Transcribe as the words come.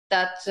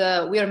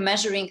that we are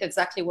measuring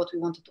exactly what we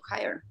wanted to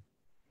hire.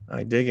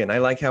 I dig it. I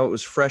like how it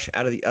was fresh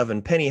out of the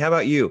oven. Penny, how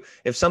about you?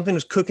 If something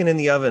was cooking in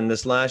the oven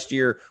this last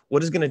year,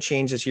 what is going to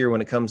change this year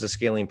when it comes to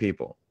scaling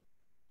people?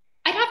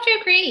 I'd have to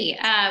agree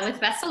with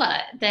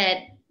Vessela that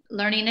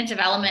learning and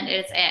development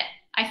is it.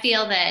 I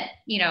feel that,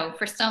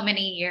 for so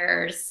many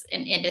years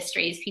in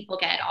industries, people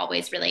get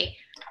always really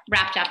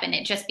wrapped up in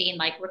it just being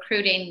like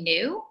recruiting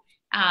new.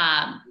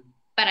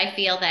 But I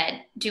feel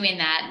that doing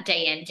that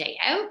day in, day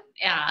out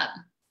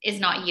is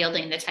not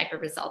yielding the type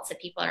of results that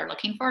people are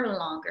looking for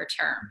longer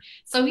term.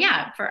 So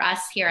yeah, for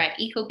us here at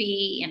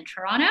ecobee in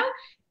Toronto,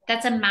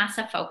 that's a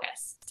massive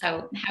focus.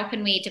 So how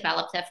can we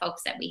develop the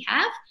folks that we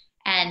have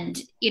and,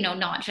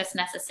 not just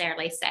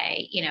necessarily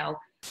say,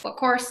 what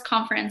course,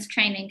 conference,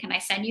 training can I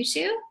send you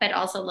to, but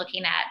also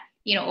looking at,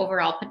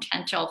 overall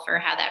potential for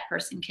how that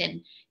person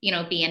can,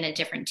 be in a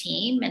different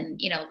team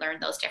and, learn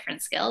those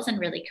different skills and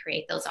really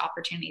create those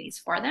opportunities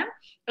for them.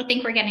 I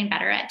think we're getting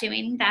better at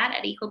doing that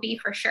at ecobee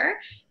for sure.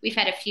 We've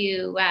had a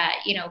few,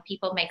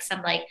 people make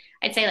some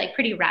I'd say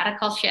pretty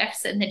radical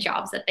shifts in the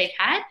jobs that they've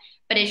had,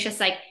 but it's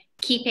just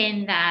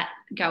keeping that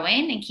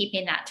going and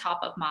keeping that top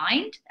of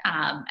mind,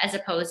 as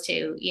opposed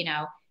to,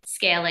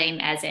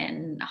 scaling as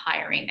in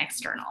hiring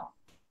external.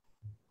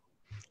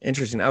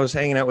 Interesting. I was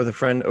hanging out with a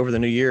friend over the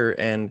new year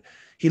and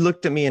he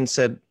looked at me and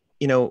said,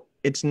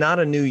 it's not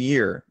a new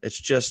year. It's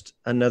just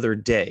another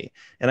day.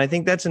 And I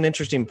think that's an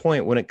interesting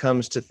point when it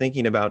comes to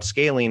thinking about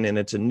scaling and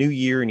it's a new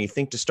year and you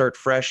think to start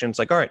fresh and it's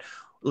like, all right,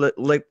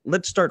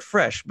 let's start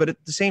fresh. But at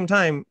the same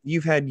time,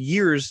 you've had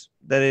years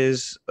that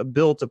is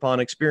built upon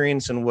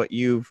experience and what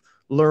you've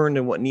learned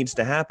and what needs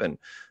to happen.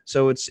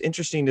 So it's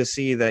interesting to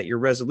see that your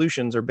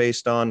resolutions are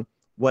based on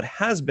what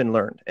has been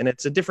learned. And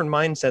it's a different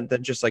mindset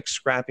than just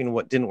scrapping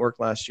what didn't work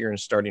last year and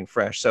starting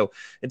fresh. So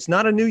it's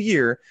not a new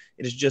year.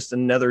 It is just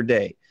another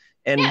day.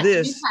 And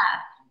this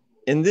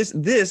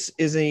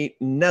is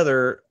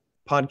another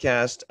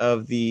podcast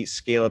of the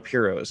Scale Up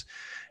Heroes.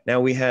 Now,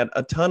 we had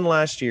a ton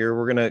last year.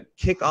 We're going to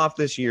kick off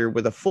this year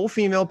with a full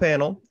female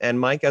panel and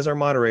Mike as our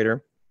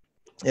moderator.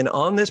 And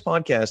on this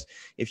podcast,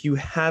 if you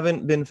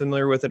haven't been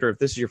familiar with it, or if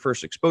this is your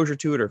first exposure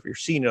to it, or if you're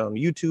seeing it on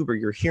YouTube or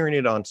you're hearing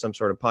it on some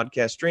sort of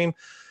podcast stream,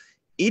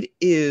 it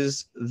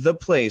is the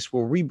place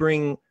where we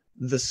bring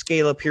the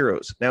Scale Up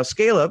Heroes. Now,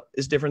 Scale Up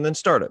is different than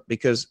Startup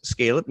because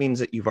Scale Up means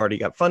that you've already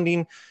got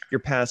funding.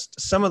 You're past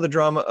some of the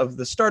drama of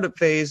the startup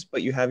phase,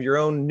 but you have your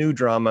own new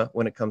drama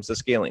when it comes to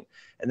scaling.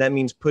 And that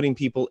means putting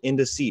people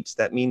into seats.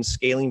 That means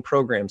scaling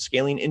programs,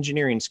 scaling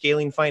engineering,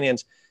 scaling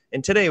finance.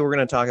 And today we're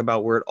going to talk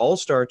about where it all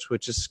starts,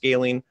 which is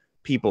scaling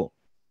people.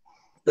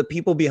 The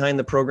people behind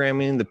the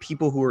programming, the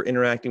people who are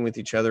interacting with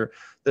each other,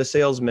 the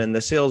salesmen,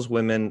 the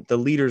saleswomen, the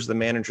leaders, the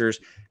managers.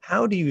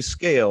 How do you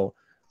scale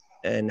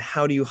and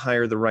how do you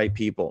hire the right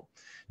people?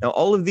 Now,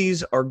 all of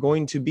these are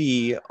going to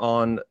be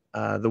on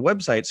the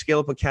website,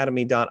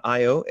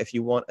 scaleupacademy.io, if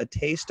you want a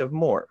taste of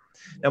more.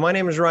 Now, my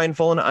name is Ryan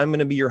Fullen. I'm going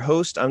to be your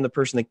host. I'm the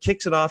person that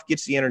kicks it off,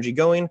 gets the energy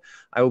going.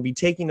 I will be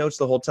taking notes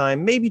the whole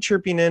time, maybe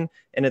chirping in,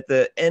 and at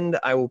the end,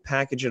 I will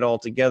package it all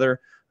together.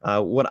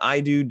 What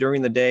I do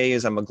during the day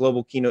is I'm a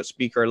global keynote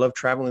speaker. I love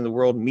traveling the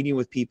world, meeting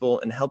with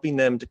people, and helping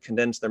them to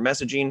condense their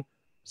messaging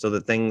so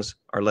that things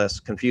are less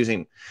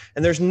confusing.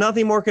 And there's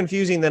nothing more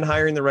confusing than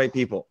hiring the right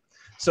people.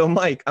 So,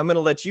 Mike, I'm going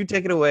to let you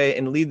take it away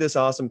and lead this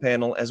awesome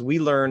panel as we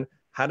learn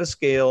how to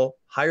scale,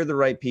 hire the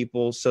right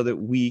people so that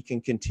we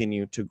can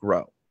continue to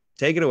grow.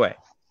 Take it away.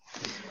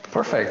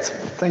 Perfect.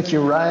 Thank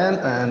you, Ryan,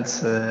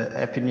 and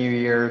Happy New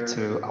Year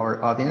to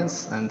our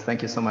audience. And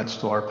thank you so much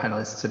to our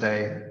panelists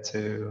today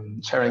to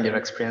sharing your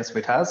experience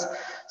with us.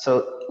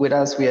 So with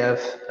us, we have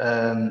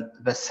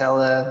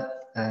Vessela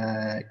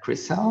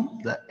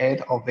Crisel, the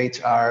head of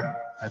HR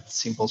at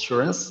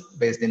SimpleSurance,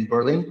 based in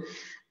Berlin,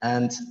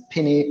 and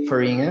Penny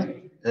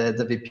Feringe,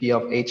 the VP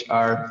of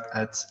HR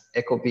at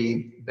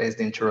ecobee, based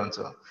in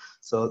Toronto.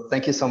 So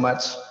thank you so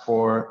much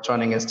for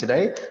joining us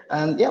today.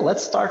 And yeah,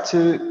 let's start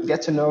to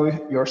get to know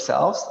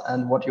yourselves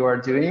and what you are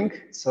doing.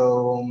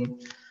 So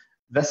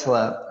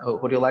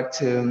Vessela, would you like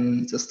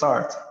to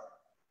start?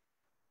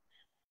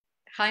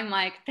 Hi,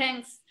 Mike.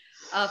 Thanks.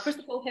 First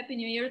of all, Happy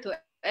New Year to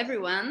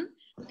everyone.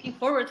 Looking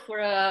forward for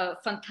a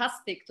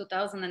fantastic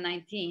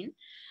 2019.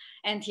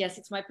 And yes,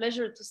 it's my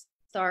pleasure to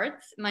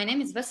start. My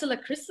name is Vessela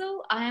Crisel.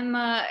 I'm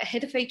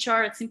head of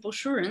HR at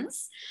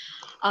SimpleSurance.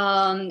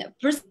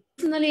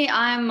 Personally,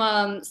 I'm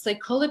a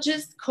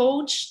psychologist,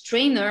 coach,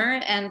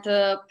 trainer, and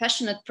a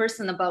passionate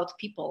person about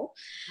people.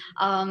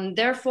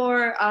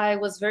 Therefore, I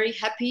was very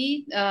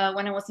happy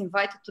when I was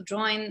invited to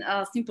join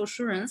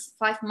SimpleSurance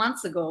 5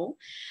 months ago,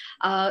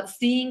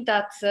 seeing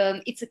that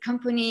it's a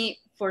company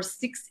for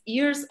 6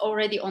 years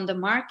already on the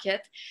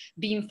market,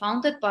 being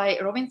founded by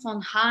Robin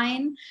von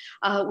Hein,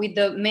 with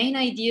the main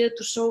idea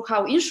to show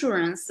how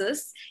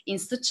insurances in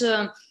such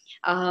a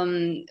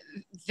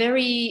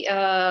very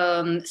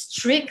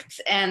strict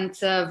and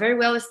very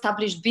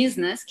well-established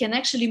business can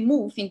actually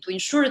move into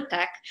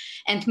insurtech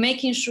and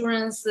make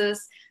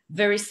insurances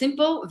Very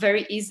simple,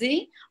 very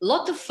easy, a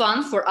lot of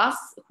fun for us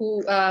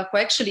who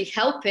actually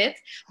help it,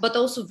 but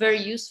also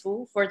very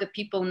useful for the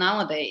people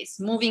nowadays,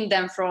 moving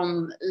them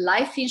from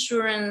life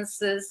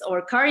insurances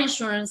or car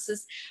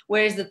insurances,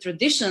 where is the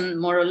tradition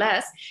more or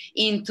less,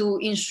 into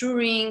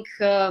insuring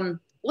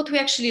what we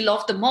actually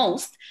love the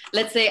most,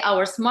 let's say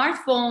our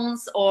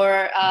smartphones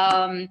or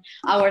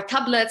our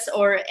tablets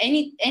or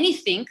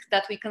anything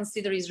that we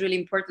consider is really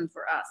important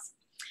for us.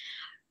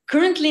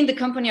 Currently in the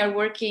company are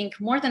working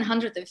more than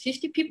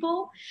 150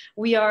 people.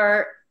 We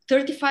are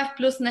 35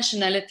 plus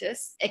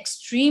nationalities,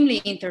 extremely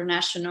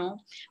international,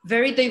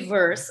 very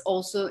diverse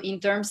also in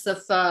terms of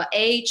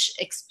age,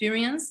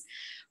 experience.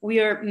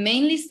 We are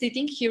mainly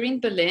sitting here in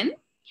Berlin,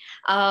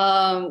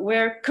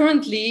 where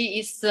currently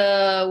is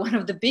one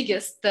of the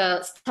biggest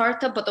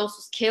startup but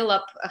also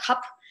scale-up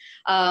hub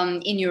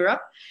in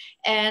Europe.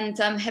 And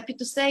I'm happy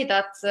to say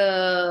that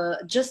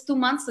just 2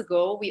 months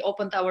ago, we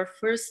opened our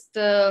first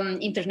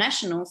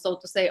international, so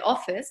to say,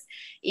 office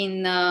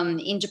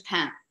in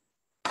Japan.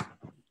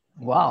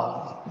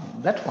 Wow,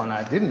 that one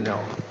I didn't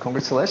know.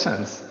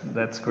 Congratulations.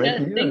 That's great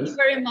news. Thank you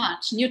very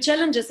much. New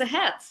challenges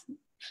ahead.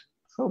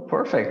 So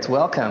perfect.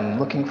 Welcome.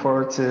 Looking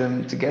forward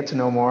to get to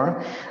know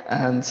more.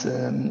 And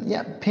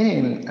yeah,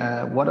 Penny,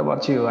 what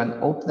about you? And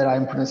hope that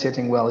I'm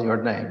pronouncing well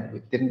your name. We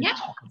didn't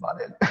talk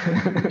about it.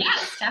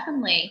 Yes,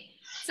 definitely.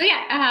 So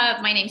yeah,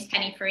 my name's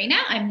Penny Farina.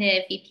 I'm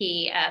the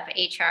VP of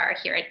HR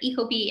here at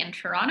Ecobee in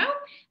Toronto.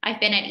 I've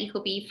been at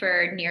Ecobee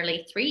for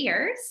nearly 3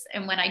 years.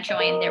 And when I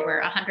joined, there were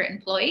 100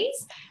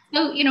 employees.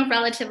 So,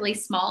 relatively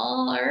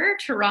smaller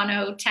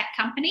Toronto tech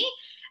company.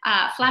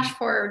 Flash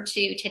forward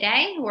to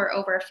today, we're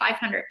over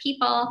 500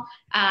 people.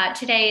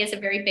 Today is a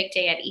very big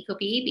day at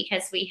Ecobee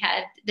because we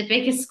had the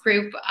biggest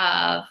group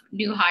of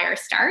new hire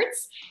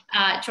starts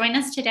join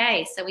us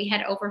today. So we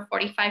had over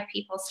 45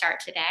 people start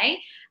today,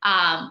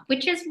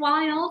 which is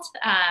wild.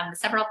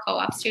 Several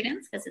co-op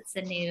students, because it's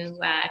a new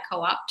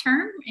co-op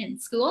term in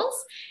schools.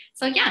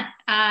 So yeah,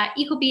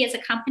 Ecobee as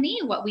a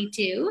company, what we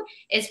do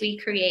is we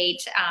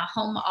create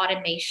home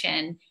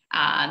automation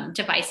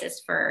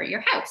devices for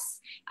your house.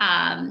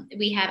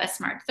 We have a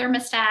smart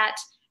thermostat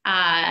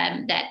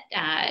that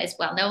is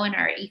well known,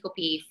 our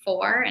Ecobee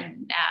 4,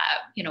 and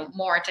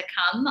more to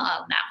come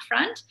on that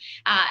front.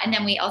 And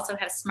then we also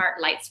have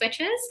smart light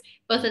switches.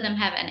 Both of them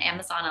have an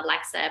Amazon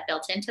Alexa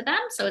built into them.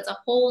 So it's a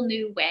whole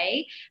new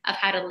way of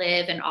how to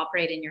live and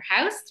operate in your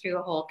house through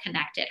a whole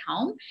connected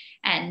home.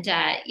 And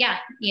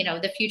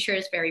the future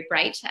is very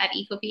bright at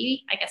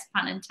Ecobee, I guess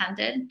pun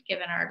intended,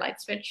 given our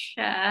light switch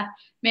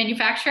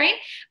manufacturing.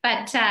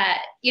 But,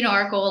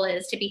 our goal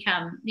is to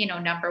become,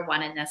 number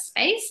one in this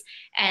space.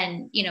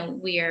 And,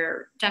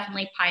 we're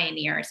definitely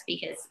pioneers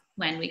because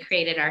when we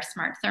created our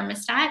smart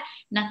thermostat,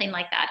 nothing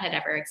like that had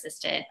ever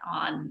existed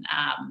on,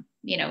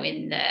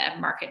 in the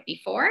market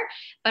before.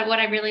 But what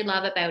I really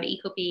love about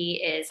Ecobee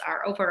is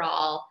our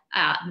overall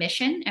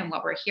mission, and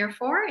what we're here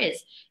for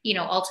is,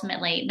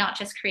 ultimately not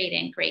just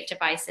creating great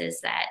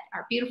devices that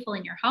are beautiful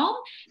in your home,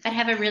 but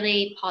have a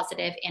really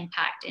positive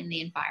impact in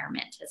the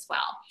environment as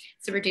well.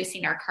 So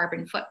reducing our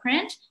carbon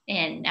footprint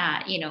in,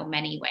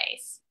 many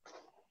ways.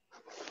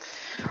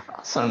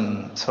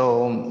 Awesome.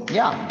 So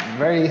yeah,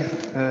 very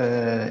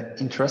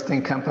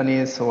interesting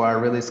companies who are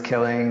really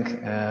scaling,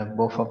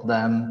 both of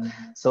them.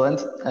 So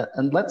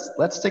and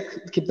let's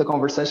keep the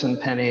conversation,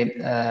 Penny,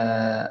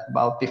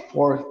 about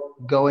before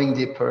going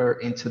deeper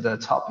into the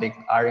topic,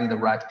 hiring the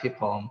right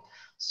people.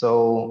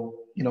 So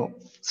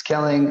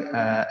scaling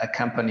a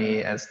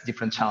company has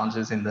different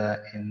challenges in the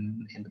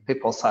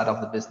people side of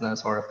the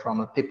business, or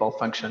from a people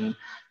function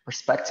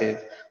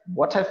perspective.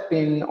 What have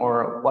been,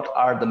 or what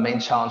are the main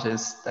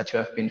challenges that you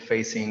have been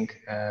facing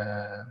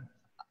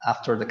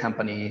after the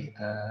company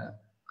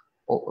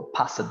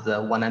passed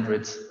the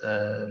 100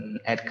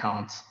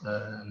 headcount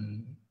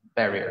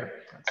barrier,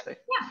 let's say?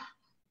 Yeah.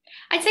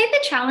 I'd say the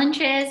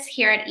challenges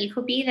here at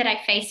Ecobee that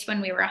I faced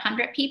when we were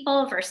 100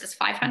 people versus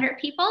 500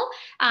 people,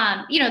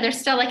 there's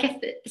still like a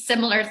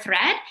similar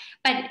thread,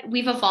 but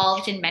we've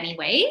evolved in many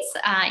ways.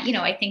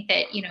 I think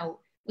that,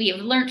 we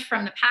have learned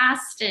from the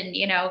past and,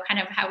 kind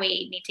of how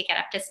we need to get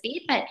up to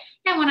speed. But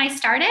yeah, when I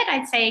started,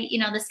 I'd say,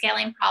 the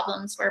scaling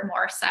problems were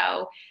more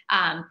so,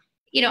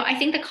 I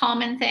think the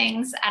common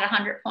things at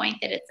 100 point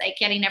that it's like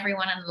getting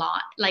everyone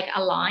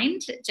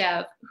aligned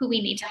to who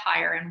we need to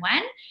hire and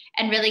when,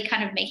 and really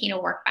kind of making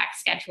a work back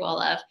schedule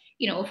of,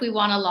 if we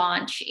want to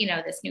launch,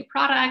 this new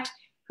product,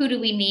 who do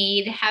we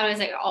need? How is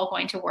it all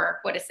going to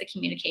work? What is the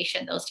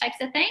communication? Those types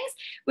of things.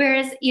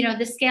 Whereas,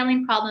 the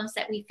scaling problems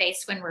that we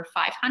faced when we're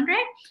 500,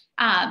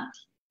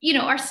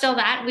 are still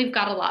that. We've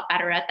got a lot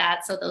better at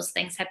that. So those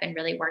things have been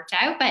really worked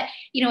out. But,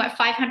 at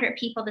 500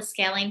 people, the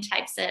scaling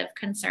types of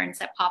concerns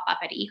that pop up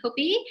at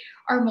Ecobee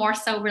are more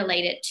so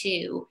related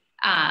to,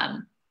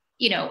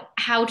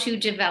 how to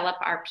develop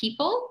our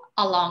people,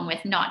 along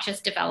with not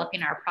just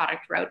developing our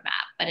product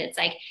roadmap, but it's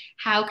like,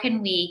 how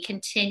can we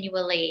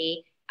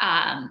continually,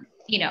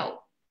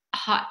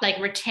 like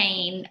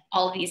retain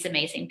all of these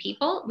amazing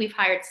people. We've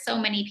hired so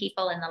many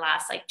people in the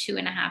last like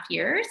 2.5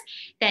 years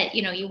that,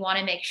 you know, you want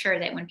to make sure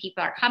that when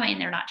people are coming,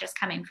 they're not just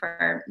coming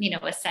for, you know,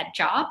 a set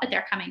job, but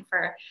they're coming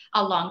for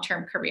a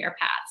long-term career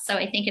path. So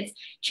I think it's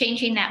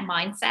changing that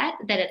mindset,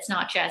 that it's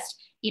not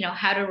just, you know,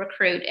 how to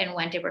recruit and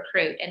when to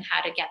recruit and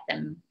how to get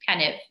them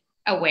kind of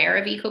aware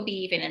of Ecobee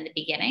even in the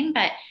beginning,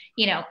 but,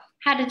 you know,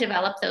 how to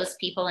develop those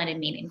people in a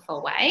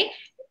meaningful way.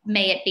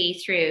 May it be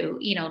through,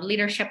 you know,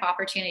 leadership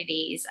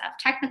opportunities of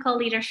technical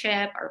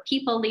leadership or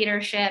people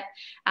leadership,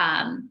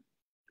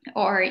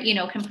 or, you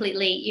know,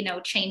 completely, you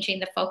know, changing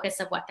the focus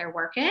of what their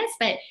work is,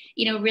 but,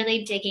 you know,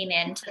 really digging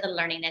into the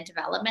learning and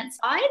development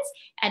sides.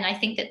 And I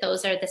think that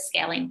those are the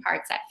scaling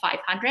parts at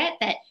 500,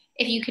 that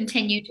if you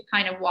continue to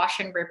kind of wash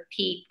and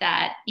repeat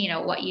that, you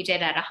know, what you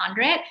did at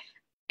 100,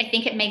 I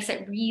think it makes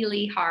it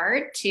really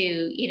hard to,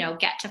 you know,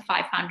 get to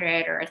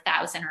 500 or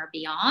 1,000 or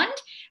beyond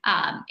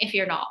if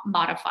you're not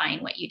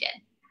modifying what you did.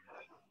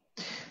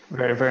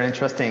 Very, very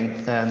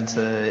interesting.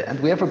 And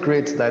we have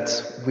agreed that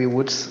we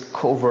would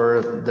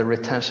cover the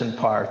retention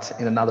part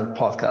in another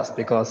podcast,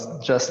 because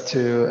just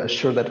to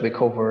assure that we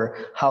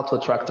cover how to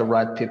attract the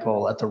right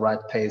people at the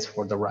right pace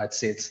for the right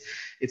seats,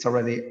 it's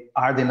already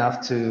hard enough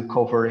to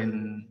cover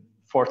in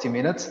 40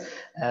 minutes.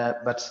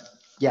 But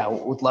yeah,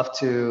 would love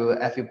to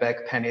have you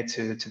back, Penny,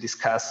 to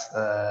discuss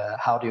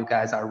how you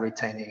guys are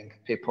retaining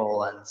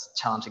people and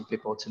challenging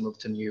people to move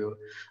to new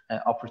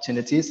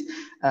opportunities.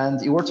 And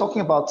you were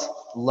talking about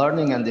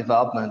learning and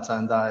development,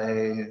 and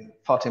I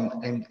thought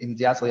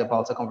immediately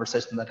about a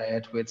conversation that I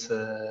had with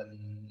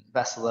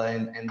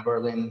Vessela in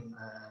Berlin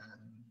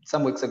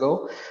some weeks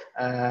ago,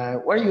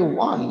 where you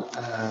won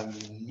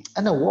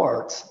an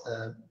award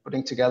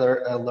putting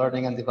together a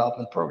learning and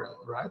development program,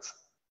 right?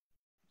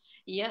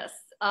 Yes.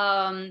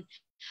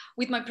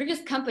 With my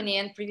previous company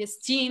and previous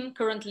team,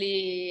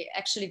 currently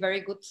actually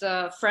very good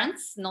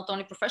friends, not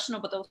only professional,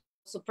 but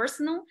also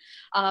personal.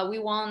 We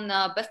won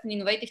Best in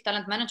Innovative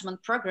Talent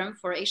Management Program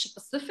for Asia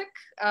Pacific.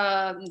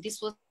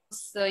 This was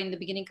in the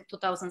beginning of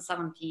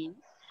 2017.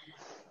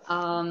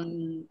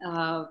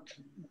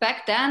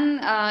 Back then,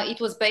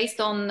 it was based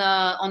on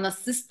a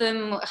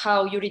system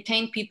how you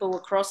retain people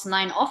across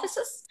 9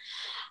 offices.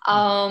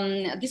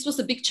 This was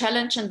a big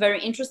challenge and very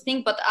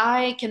interesting, but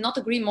I cannot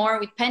agree more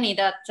with Penny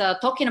that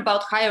talking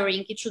about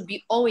hiring, it should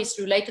be always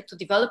related to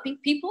developing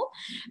people,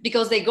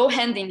 because they go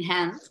hand in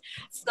hand.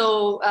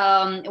 So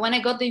when I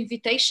got the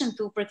invitation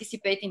to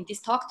participate in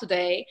this talk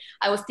today,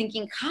 I was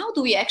thinking, how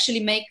do we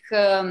actually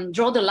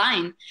draw the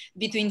line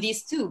between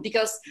these two?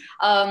 Because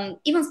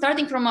even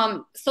starting from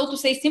a, so to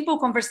say, simple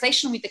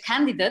conversation with the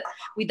candidate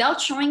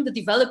without showing the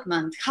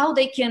development, how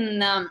they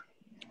can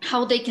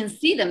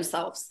see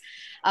themselves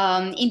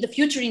in the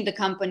future in the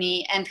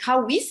company and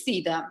how we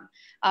see them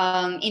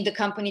in the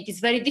company, it is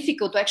very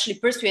difficult to actually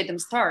persuade them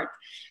start.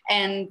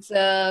 And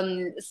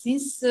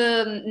since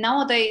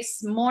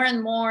nowadays more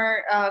and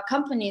more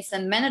companies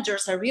and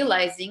managers are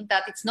realizing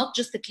that it's not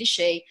just a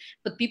cliche,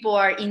 but people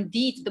are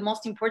indeed the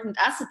most important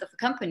asset of a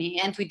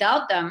company. And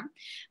without them,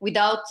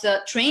 without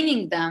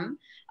training them,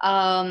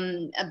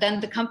 then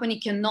the company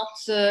cannot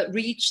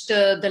reach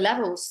the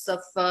levels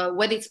of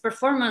whether it's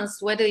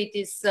performance, whether it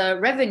is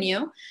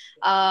revenue,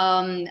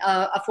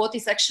 of what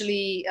is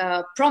actually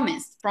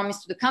promised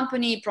to the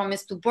company,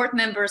 promised to board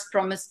members,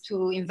 promised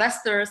to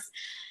investors,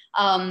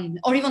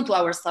 or even to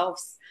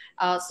ourselves.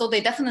 So they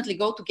definitely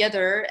go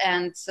together,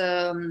 and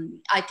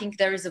I think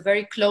there is a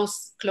very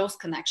close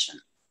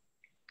connection.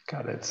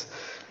 Got it.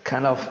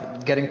 Kind of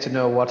getting to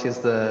know what is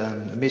the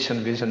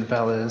mission, vision,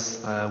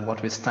 values,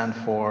 what we stand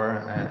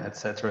for, et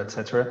cetera, et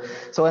cetera.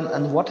 So,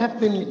 and what have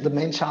been the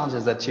main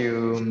challenges that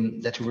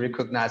you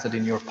recognized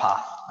in your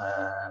path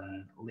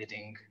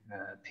leading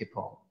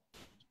people?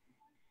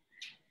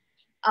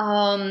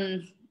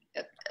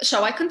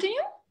 Shall I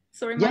continue?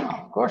 Sorry, Mike.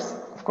 Yeah, of course.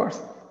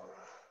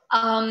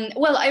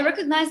 Well, I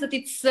recognize that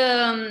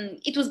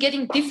it was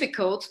getting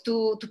difficult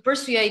to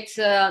persuade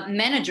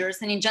managers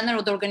and in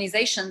general the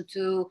organization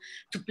to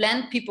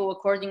plan people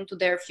according to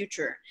their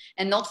future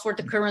and not for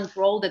the current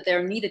role that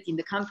they're needed in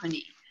the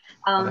company.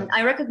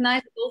 I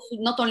recognize also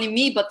not only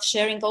me, but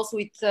sharing also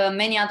with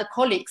many other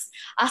colleagues,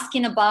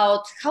 asking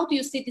about how do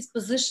you see this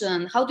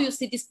position? How do you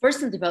see this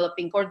person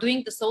developing, or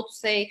doing the, so to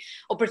say,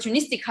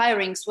 opportunistic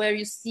hirings where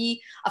you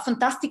see a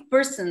fantastic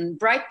person,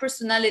 bright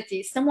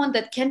personality, someone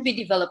that can be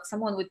developed,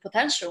 someone with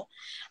potential,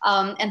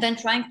 and then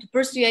trying to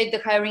persuade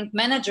the hiring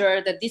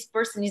manager that this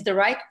person is the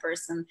right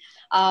person,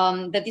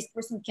 that this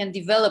person can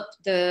develop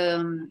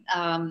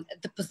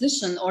the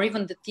position or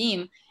even the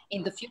team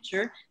in the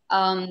future.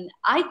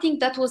 I think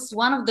that was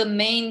one of the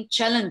main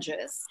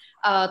challenges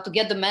to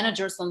get the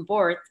managers on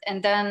board.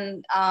 And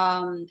then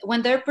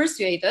when they're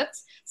persuaded,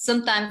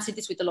 sometimes it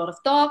is with a lot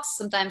of talks,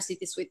 sometimes it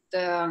is with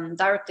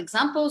direct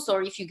examples,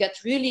 or if you get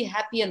really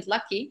happy and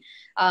lucky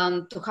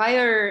to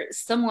hire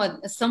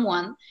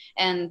someone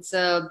and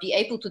be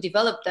able to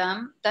develop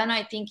them, then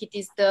I think it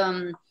is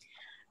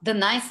the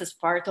nicest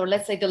part, or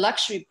let's say the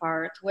luxury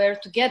part, where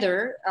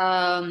together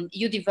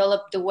you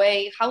develop the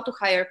way how to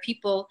hire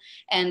people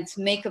and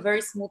make a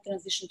very smooth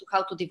transition to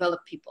how to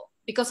develop people.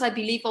 Because I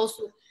believe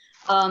also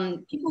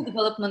people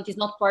development is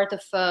not part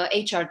of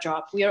HR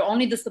job. We are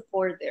only the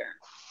support there,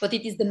 but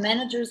it is the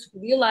managers who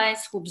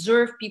realize, who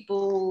observe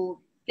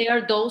people. They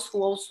are those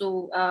who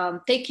also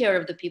take care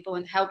of the people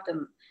and help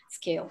them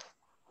scale.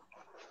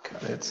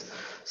 Got it.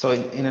 So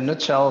in a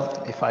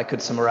nutshell, if I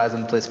could summarize,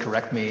 and please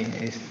correct me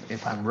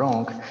if I'm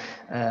wrong,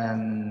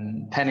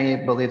 Penny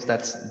believes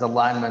that the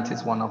alignment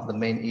is one of the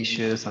main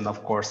issues, and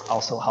of course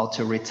also how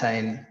to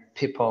retain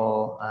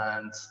people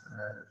and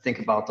think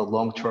about the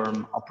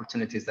long-term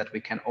opportunities that we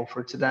can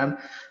offer to them.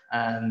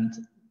 And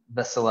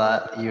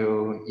Vesela,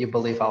 you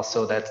believe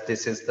also that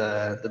this is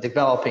the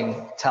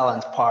developing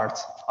talent part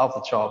of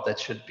the job that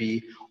should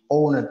be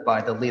owned by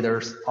the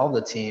leaders of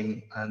the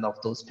team and of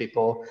those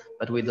people,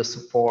 but with the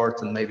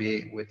support and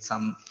maybe with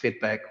some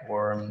feedback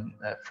or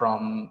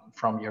from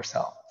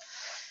yourself.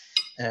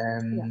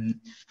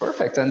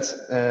 Perfect.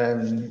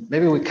 And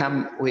maybe we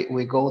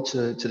go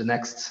to the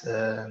next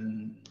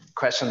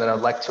question that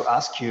I'd like to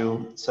ask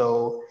you.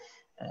 So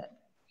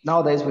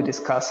nowadays we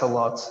discuss a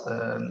lot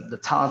the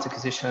talent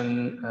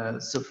acquisition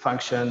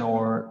sub-function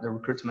or the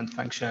recruitment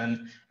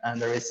function,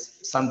 and there is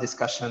some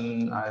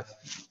discussion. I've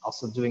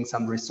also doing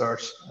some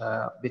research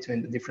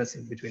between the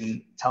differences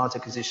between talent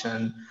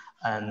acquisition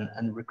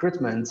and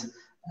recruitment.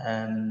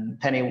 And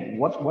Penny,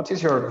 what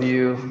is your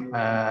view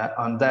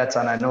on that?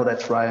 And I know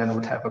that Ryan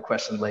would have a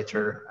question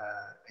later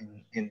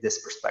in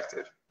this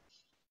perspective.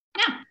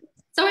 Yeah.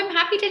 So I'm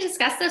happy to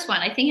discuss this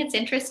one. I think it's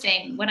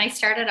interesting. When I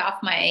started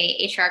off my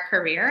HR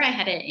career, I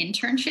had an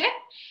internship.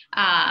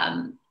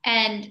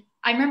 And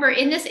I remember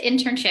in this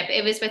internship,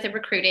 it was with a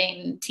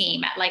recruiting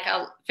team at like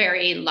a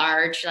very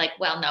large, like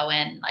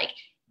well-known, like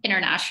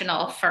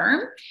international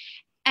firm.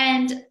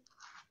 And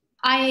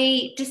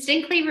I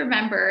distinctly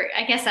remember,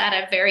 I guess at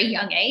a very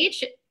young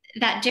age,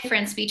 that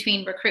difference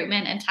between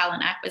recruitment and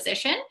talent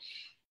acquisition.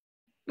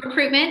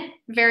 Recruitment,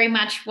 very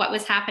much what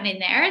was happening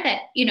there,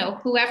 that, you know,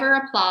 whoever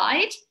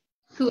applied,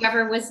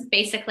 whoever was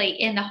basically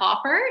in the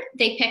hopper,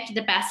 they picked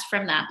the best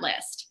from that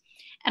list.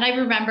 And I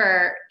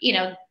remember, you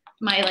know,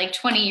 my like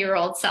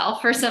 20-year-old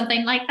self or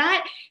something like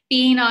that,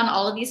 being on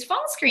all of these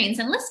phone screens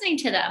and listening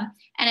to them.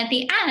 And at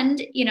the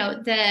end, you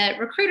know, the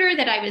recruiter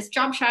that I was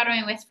job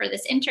shadowing with for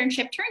this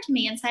internship turned to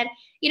me and said,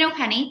 you know,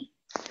 Penny,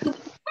 who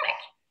can I pick?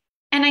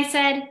 And I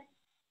said,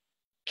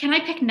 can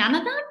I pick none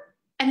of them?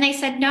 And they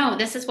said, no,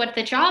 this is what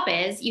the job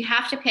is. You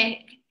have to pick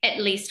at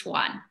least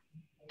one.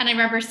 And I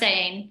remember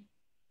saying,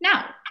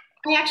 no,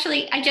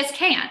 I just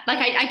can't. Like,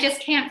 I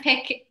just can't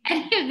pick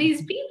any of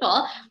these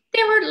people.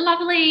 They were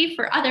lovely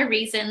for other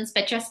reasons,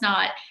 but just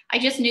not, I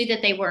just knew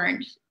that they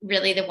weren't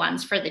really the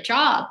ones for the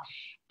job.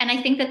 And I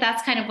think that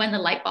that's kind of when the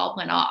light bulb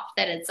went off,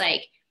 that it's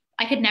like,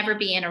 I could never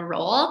be in a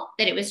role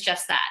that it was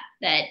just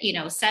that, you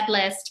know, said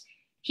list,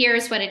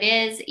 here's what it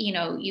is, you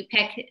know, you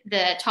pick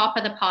the top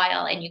of the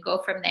pile and you go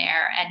from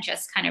there and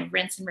just kind of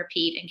rinse and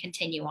repeat and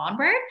continue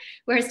onward.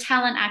 Whereas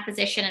talent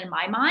acquisition in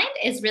my mind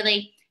is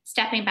really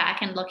stepping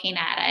back and looking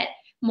at it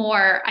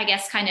more, I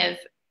guess, kind of,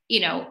 you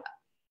know,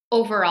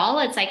 overall,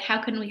 it's like,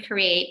 how can we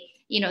create,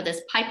 you know,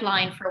 this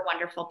pipeline for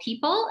wonderful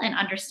people, and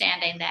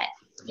understanding that,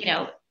 you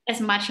know, as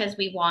much as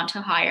we want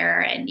to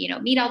hire and, you know,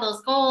 meet all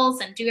those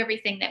goals and do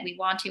everything that we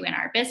want to in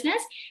our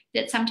business,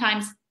 that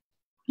sometimes,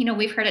 you know,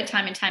 we've heard it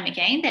time and time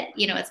again that,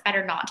 you know, it's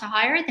better not to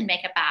hire than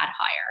make a bad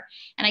hire.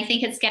 And I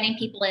think it's getting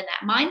people in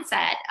that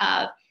mindset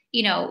of,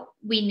 you know,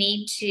 we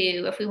need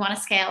to, if we want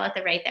to scale at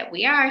the rate that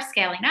we are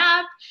scaling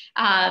up,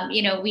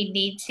 you know, we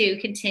need to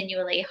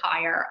continually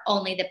hire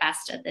only the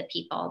best of the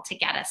people to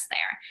get us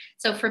there.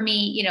 So for me,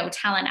 you know,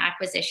 talent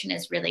acquisition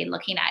is really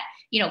looking at,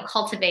 you know,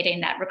 cultivating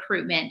that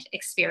recruitment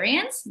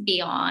experience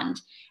beyond,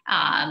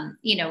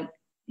 you know,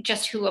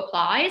 just who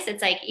applies.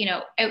 It's like, you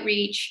know,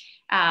 outreach,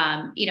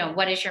 you know,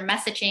 what is your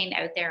messaging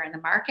out there in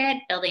the market,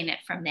 building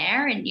it from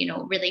there, and, you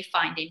know, really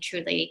finding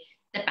truly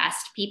the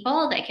best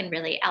people that can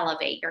really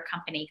elevate your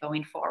company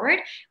going forward.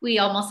 We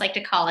almost like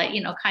to call it,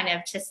 you know, kind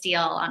of to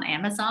steal on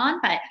Amazon,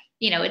 but,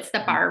 you know, it's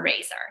the bar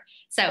raiser.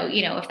 So,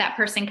 you know, if that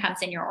person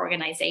comes in your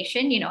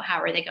organization, you know,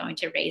 how are they going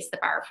to raise the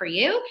bar for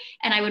you?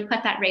 And I would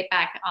put that right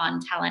back on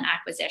talent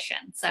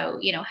acquisition. So,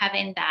 you know,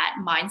 having that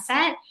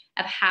mindset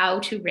of how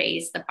to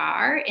raise the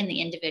bar in the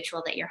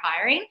individual that you're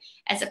hiring,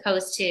 as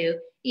opposed to,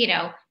 you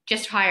know,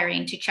 just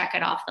hiring to check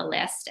it off the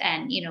list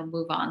and, you know,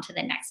 move on to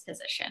the next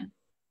position.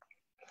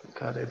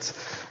 Got it.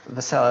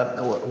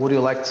 Vesela, would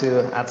you like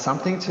to add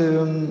something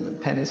to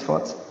Penny's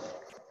thoughts?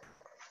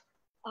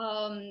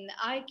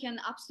 I can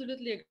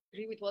absolutely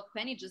agree with what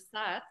Penny just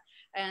said.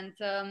 And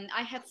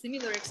I had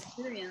similar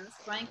experience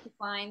trying to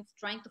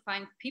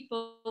find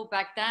people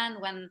back then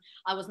when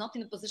I was not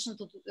in a position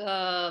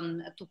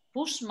to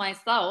push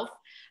myself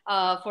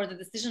for the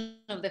decision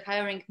of the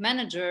hiring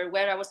manager,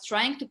 where I was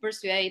trying to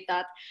persuade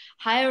that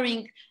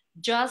hiring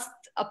just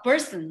a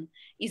person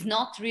is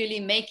not really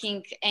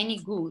making any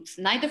good,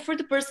 neither for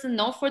the person,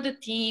 nor for the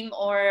team,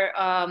 or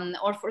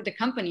for the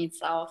company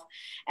itself.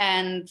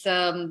 And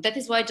that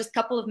is why just a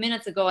couple of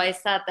minutes ago I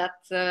said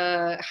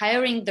that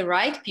hiring the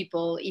right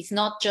people is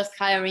not just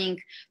hiring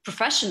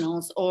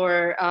professionals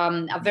or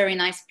a very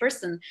nice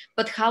person,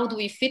 but how do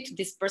we fit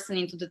this person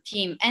into the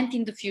team and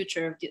in the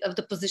future of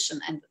the position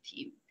and the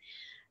team.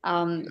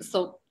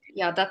 So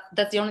yeah,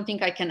 that's the only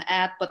thing I can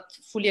add, but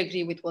fully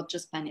agree with what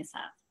just Penny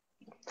said.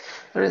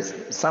 There is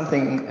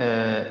something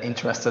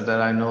interesting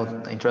that I know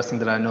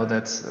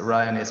that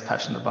Ryan is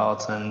passionate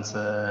about, and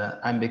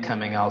I'm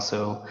becoming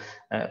also,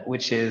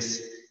 which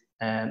is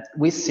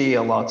we see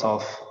a lot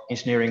of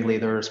engineering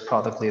leaders,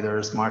 product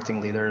leaders, marketing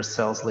leaders,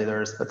 sales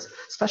leaders, but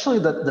especially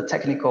the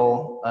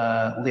technical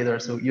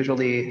leaders who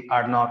usually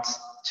are not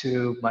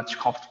too much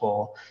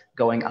comfortable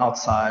going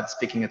outside,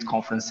 speaking at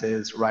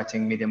conferences,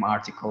 writing Medium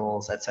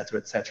articles,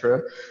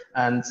 etc.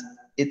 And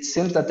it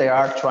seems that they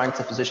are trying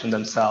to position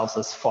themselves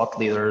as thought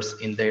leaders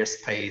in their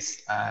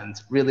space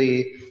and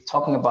really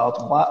talking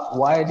about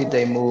why did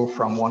they move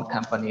from one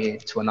company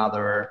to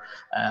another,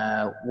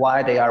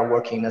 why they are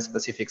working a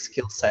specific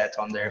skill set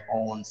on their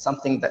own,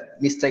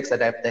 mistakes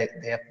that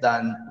they have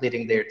done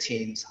leading their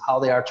teams, how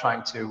they are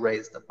trying to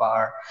raise the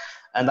bar.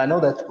 And I know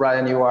that,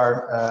 Ryan, you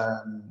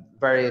are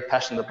very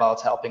passionate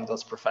about helping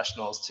those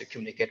professionals to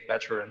communicate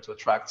better and to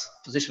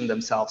position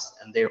themselves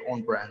and their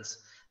own brands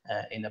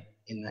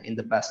in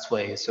the best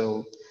way.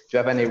 So do you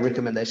have any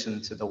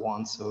recommendation to the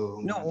ones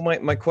who... No,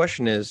 my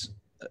question is,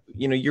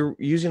 you're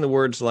using the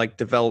words like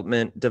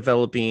development,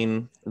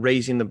 developing,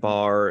 raising the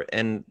bar,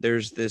 and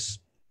there's this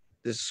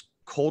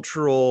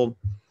cultural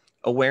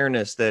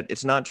awareness that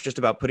it's not just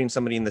about putting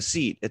somebody in the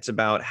seat. It's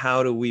about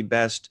how do we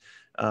best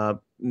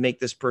make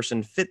this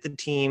person fit the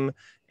team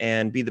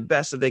and be the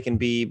best that they can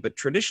be. But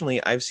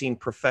traditionally, I've seen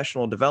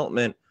professional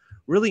development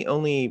really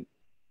only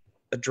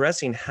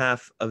addressing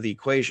half of the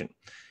equation.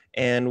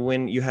 And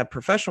when you have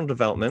professional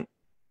development,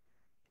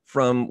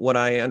 from what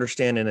I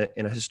understand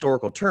in a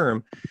historical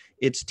term,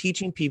 it's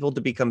teaching people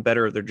to become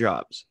better at their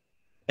jobs.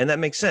 And that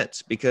makes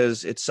sense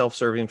because it's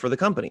self-serving for the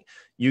company.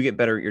 You get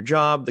better at your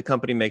job, the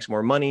company makes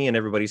more money, and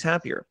everybody's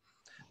happier.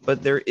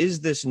 But there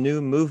is this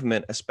new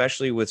movement,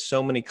 especially with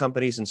so many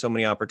companies and so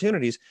many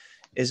opportunities,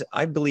 is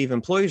I believe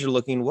employees are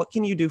looking, what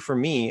can you do for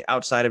me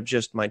outside of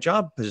just my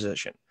job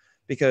position?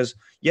 Because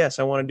yes,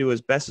 I want to do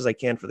as best as I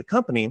can for the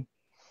company,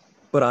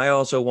 but I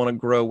also want to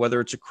grow,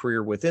 whether it's a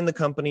career within the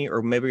company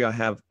or maybe I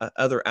have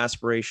other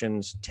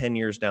aspirations 10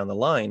 years down the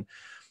line.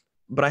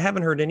 But I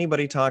haven't heard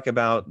anybody talk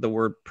about the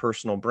word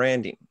personal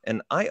branding.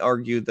 And I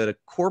argue that a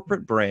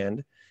corporate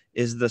brand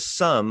is the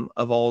sum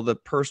of all the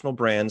personal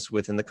brands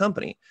within the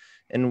company.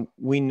 And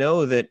we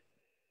know that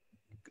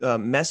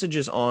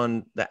messages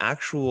on the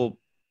actual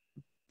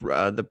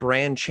the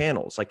brand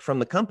channels, like from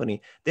the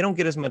company, they don't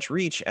get as much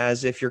reach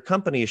as if your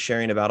company is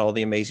sharing about all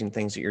the amazing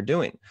things that you're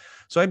doing.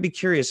 So I'd be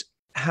curious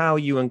how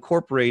you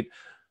incorporate,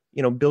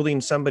 building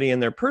somebody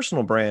in their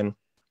personal brand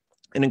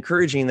and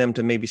encouraging them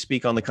to maybe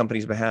speak on the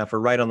company's behalf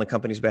or write on the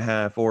company's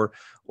behalf, or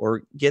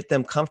get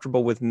them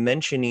comfortable with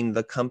mentioning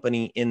the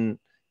company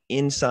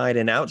inside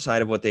and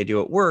outside of what they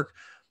do at work.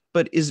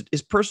 But is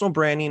personal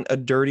branding a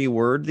dirty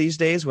word these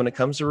days when it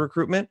comes to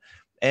recruitment?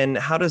 And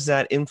how does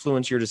that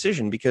influence your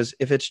decision? Because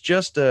if it's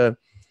just I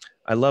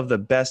love the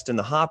best in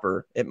the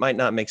hopper, it might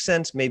not make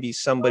sense. Maybe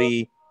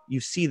somebody, you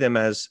see them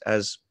as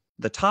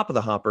the top of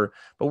the hopper,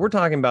 but we're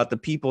talking about the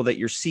people that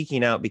you're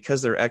seeking out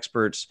because they're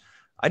experts.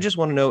 I just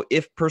want to know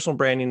if personal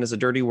branding is a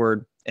dirty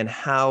word and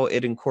how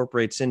it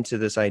incorporates into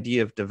this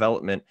idea of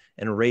development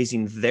and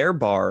raising their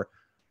bar,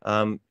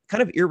 kind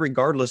of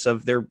irregardless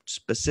of their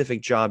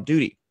specific job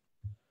duty.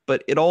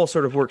 But it all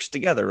sort of works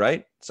together,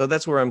 right? So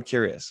that's where I'm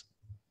curious.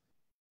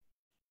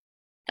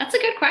 That's a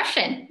good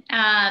question.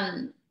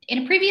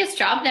 In a previous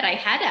job that I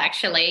had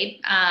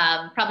actually,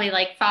 probably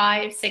like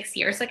 5-6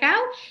 years ago,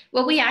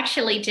 what we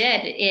actually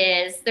did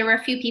is there were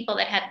a few people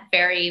that had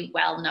very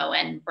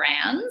well-known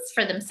brands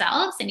for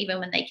themselves. And even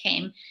when they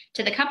came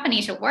to the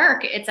company to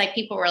work, it's like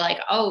people were like,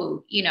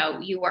 oh,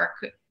 you work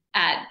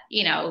at,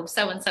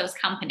 so-and-so's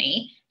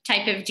company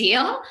type of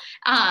deal.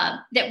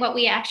 That what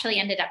we actually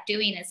ended up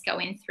doing is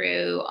going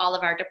through all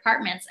of our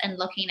departments and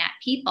looking at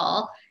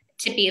people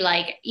to be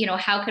like,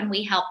 how can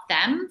we help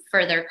them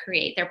further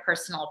create their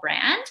personal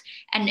brand?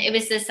 And it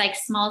was this like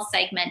small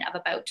segment of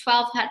about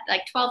 12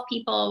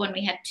 people when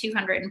we had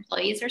 200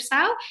 employees or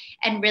so,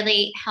 and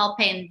really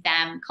helping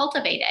them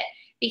cultivate it.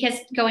 Because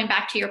going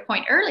back to your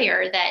point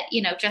earlier that,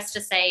 just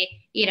to say,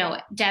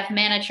 dev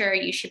manager,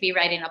 you should be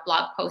writing a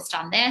blog post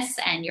on this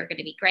and you're going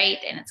to be great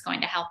and it's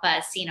going to help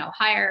us,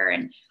 hire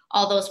and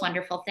all those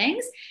wonderful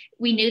things.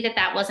 We knew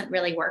that wasn't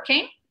really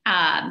working.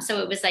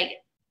 So it was like,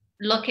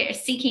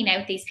 seeking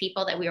out these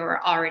people that we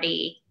were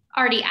already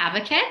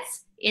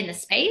advocates in the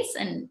space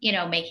and,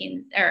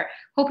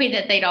 hoping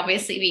that they'd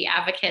obviously be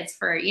advocates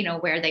for,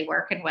 where they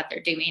work and what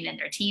they're doing and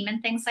their team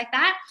and things like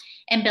that,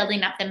 and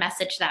building up the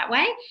message that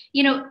way.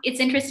 It's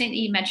interesting that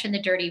you mentioned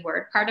the dirty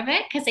word part of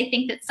it, because I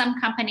think that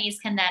some companies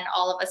can then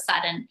all of a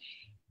sudden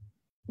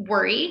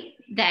worry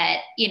that,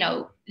 you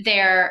know,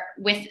 they're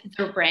with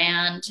their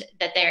brand,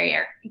 that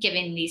they're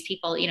giving these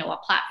people, you know, a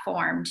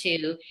platform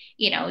to,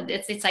 you know,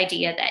 it's this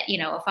idea that, you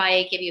know, if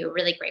I give you a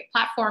really great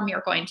platform,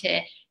 you're going to,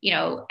 you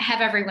know,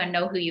 have everyone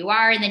know who you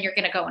are, and then you're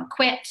going to go and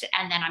quit,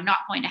 and then I'm not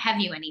going to have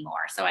you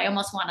anymore. So I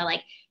almost want to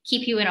like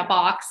keep you in a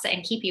box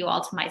and keep you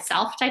all to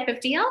myself type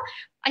of deal.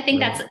 I think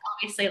that's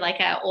obviously like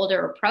an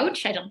older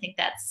approach. I don't think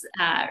that's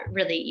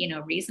really, you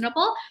know,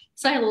 reasonable.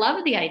 So I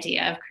love the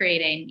idea of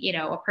creating, you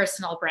know, a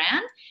personal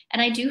brand.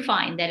 And I do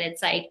find that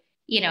it's like,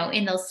 you know,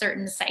 in those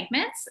certain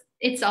segments,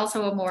 it's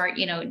also a more,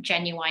 you know,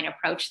 genuine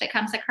approach that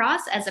comes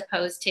across, as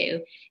opposed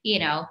to, you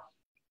know,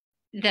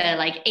 the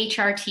like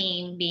HR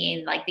team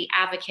being like the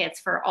advocates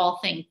for all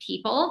things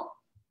people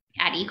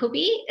at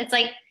ecobee. It's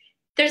like,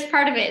 there's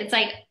part of it. It's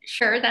like,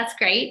 sure, that's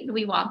great.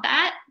 We want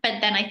that. But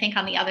then I think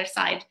on the other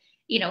side,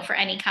 you know, for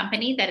any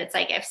company, that it's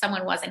like, if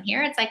someone wasn't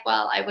here, it's like,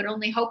 well, I would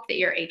only hope that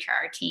your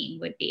HR team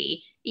would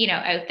be, you know,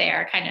 out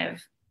there kind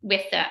of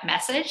with that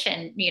message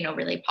and, you know,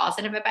 really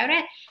positive about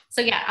it.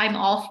 So yeah, I'm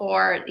all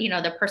for, you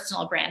know, the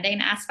personal branding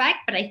aspect,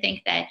 but I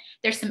think that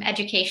there's some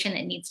education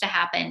that needs to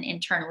happen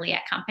internally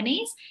at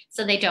companies,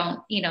 so they don't,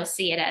 you know,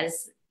 see it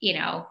as, you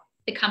know,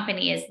 the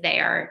company is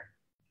there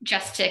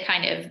just to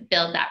kind of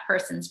build that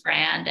person's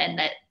brand, and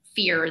that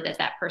fear that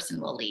that person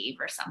will leave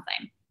or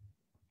something.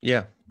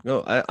 Yeah,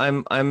 no,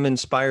 I'm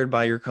inspired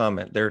by your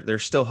comment.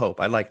 There's still hope.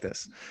 I like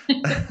this.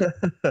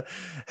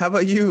 How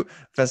about you,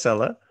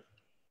 Vessela?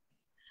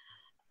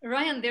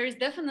 Ryan, there is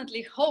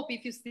definitely hope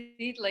if you see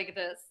it like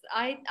this.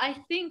 I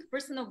think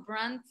personal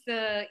brand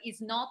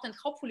is not, and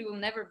hopefully will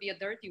never be, a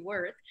dirty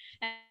word.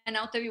 And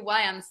I'll tell you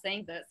why I'm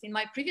saying this. In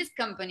my previous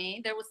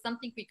company, there was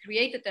something we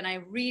created and I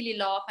really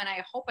love, and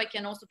I hope I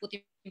can also put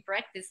it in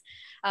practice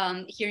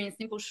here in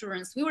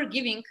SimpleSurance. We were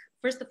giving,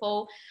 first of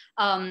all,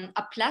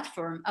 a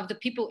platform of the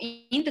people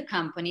in the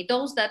company,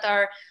 those that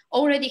are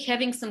already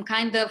having some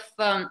kind of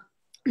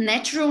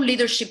natural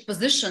leadership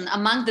position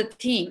among the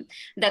team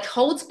that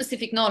holds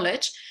specific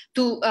knowledge,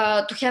 to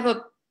have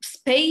a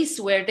space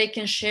where they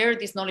can share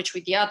this knowledge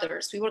with the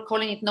others. We were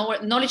calling it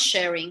knowledge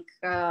sharing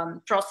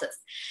process.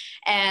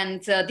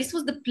 And this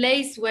was the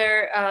place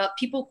where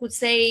people could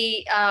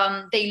say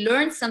they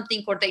learned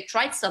something or they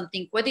tried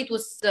something, whether it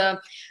was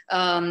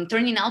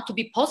turning out to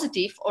be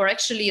positive or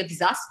actually a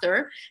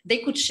disaster. They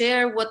could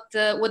share what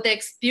they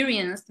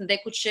experienced, and they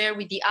could share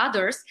with the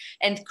others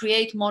and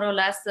create more or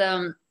less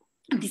a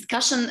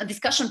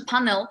discussion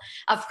panel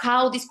of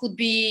how this could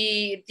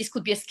be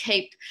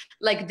escaped.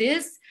 Like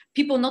this,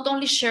 people not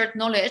only shared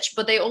knowledge,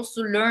 but they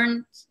also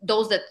learned,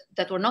 those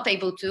that were not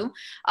able to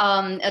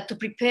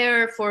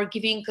prepare for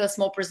giving a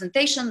small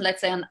presentation,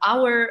 let's say an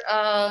hour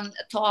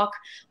talk,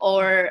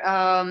 or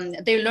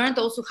they learned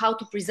also how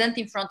to present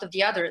in front of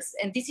the others.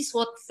 And this is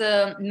what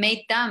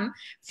made them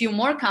feel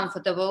more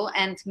comfortable,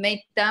 and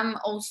made them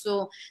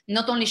also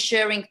not only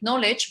sharing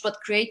knowledge, but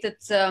created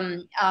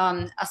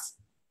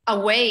a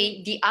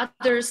way the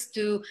others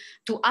to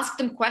ask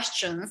them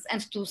questions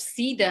and to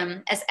see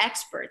them as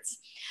experts.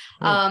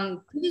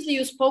 Previously,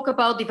 you spoke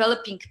about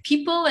developing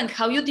people and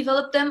how you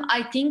develop them.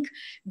 I think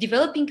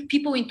developing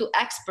people into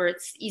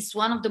experts is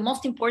one of the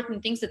most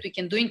important things that we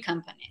can do in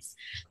companies,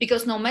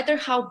 because no matter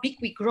how big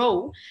we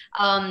grow,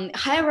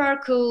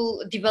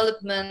 hierarchical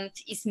development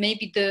is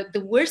maybe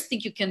the worst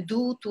thing you can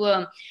do to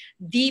a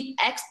deep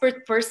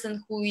expert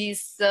person who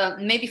is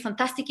maybe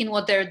fantastic in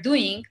what they're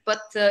doing,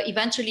 but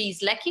eventually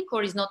is lacking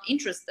or is not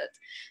interested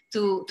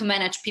to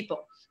manage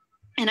people.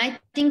 And I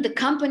think the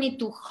company,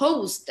 to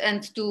host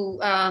and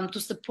to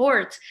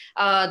support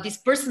this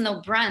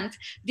personal brand,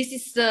 this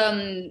is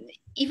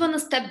even a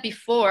step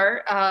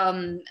before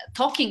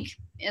talking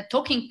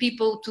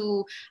people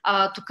to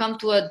come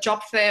to a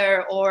job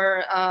fair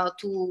or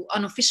to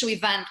an official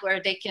event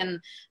where they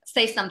can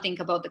say something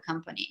about the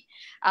company.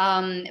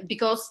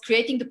 Because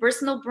creating the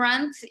personal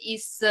brand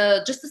is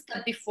just a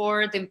step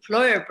before the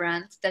employer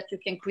brand that you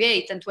can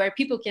create, and where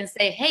people can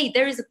say, hey,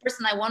 there is a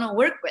person I want to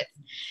work with.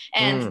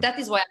 And that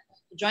is why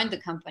join the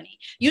company.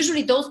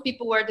 Usually those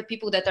people were the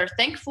people that are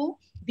thankful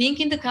being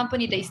in the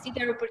company, they see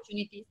their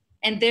opportunities,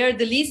 and they're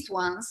the least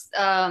ones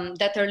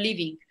that are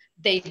leaving.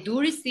 They do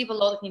receive a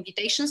lot of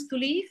invitations to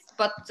leave,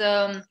 but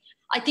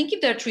I think if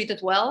they're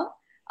treated well,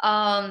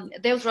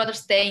 they would rather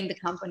stay in the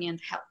company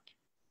and help.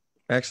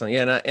 Excellent.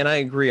 Yeah, and I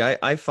agree.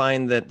 I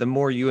find that the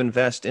more you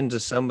invest into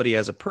somebody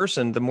as a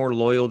person, the more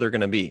loyal they're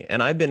going to be.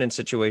 And I've been in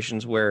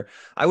situations where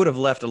I would have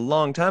left a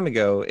long time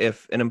ago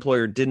if an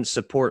employer didn't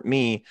support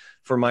me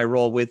for my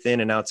role within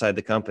and outside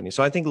the company.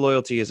 So I think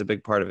loyalty is a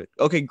big part of it.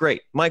 Okay,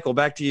 great. Michael,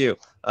 back to you.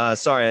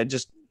 Sorry,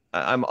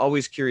 I'm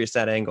always curious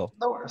that angle.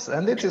 No worries.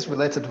 And it is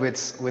related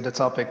with the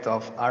topic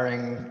of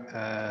hiring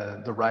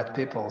the right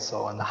people.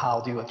 So, and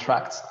how do you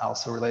attract,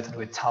 also related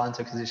with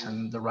talent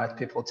acquisition, the right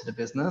people to the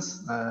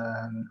business,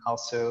 and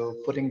also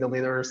putting the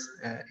leaders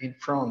in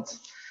front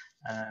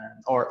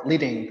or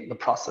leading the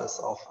process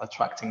of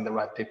attracting the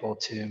right people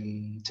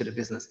to the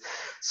business.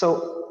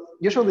 So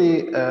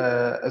usually,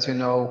 as you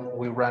know,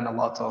 we run a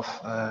lot of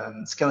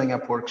scaling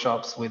up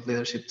workshops with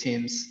leadership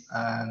teams,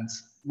 and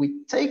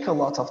we take a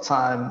lot of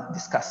time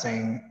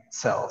discussing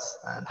sales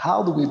and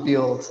how do we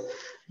build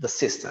the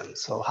system.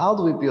 So how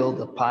do we build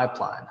the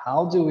pipeline?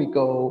 How do we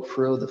go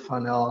through the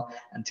funnel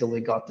until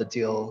we got the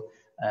deal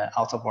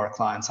out of our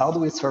clients? How do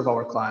we serve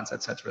our clients,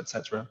 et cetera, et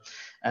cetera?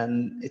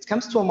 And it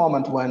comes to a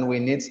moment when we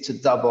need to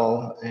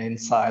double in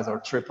size or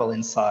triple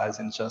in size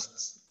in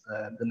just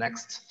the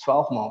next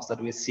 12 months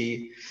that we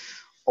see,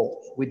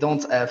 oh, we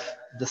don't have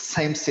the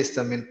same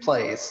system in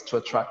place to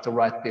attract the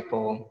right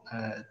people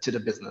to the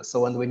business.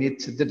 So when we need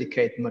to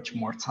dedicate much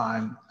more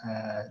time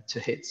to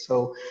hit.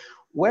 So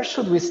where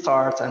should we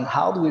start and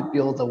how do we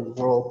build a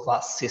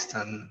world-class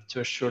system to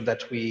ensure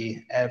that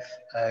we have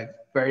a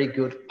very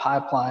good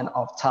pipeline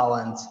of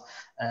talent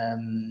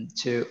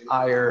to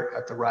hire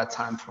at the right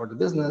time for the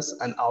business,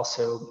 and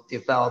also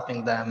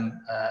developing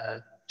them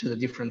to the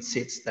different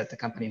seats that the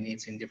company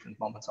needs in different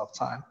moments of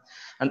time,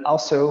 and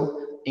also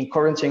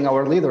encouraging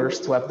our leaders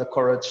to have the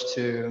courage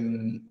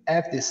to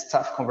have these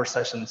tough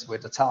conversations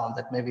with the talent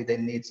that maybe they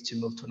need to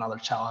move to another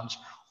challenge,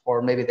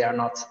 or maybe they are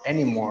not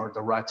anymore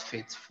the right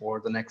fit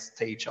for the next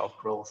stage of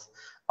growth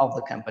of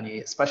the company,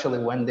 especially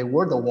when they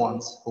were the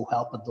ones who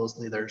helped those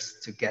leaders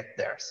to get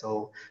there.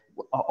 So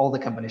all the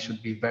companies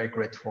should be very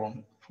grateful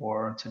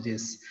to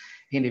these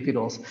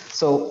individuals.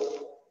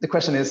 So the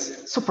question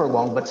is super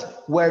long,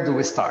 but where do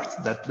we start?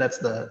 That's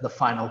the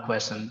final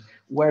question.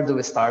 Where do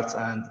we start?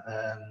 And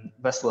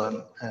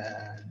Vessela,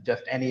 do you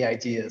have any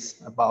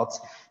ideas about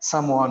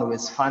someone who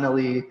is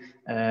finally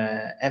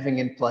having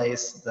in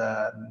place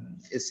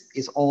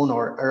his own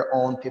or her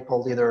own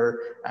people leader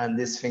and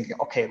is thinking,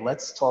 okay,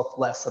 let's talk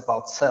less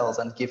about sales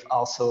and give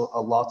also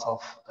a lot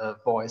of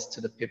voice to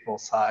the people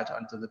side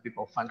and to the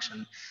people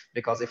function,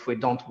 because if we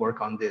don't work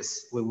on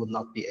this, we will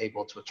not be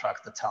able to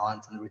attract the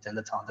talent and retain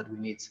the talent that we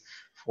need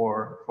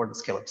for the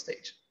scale-up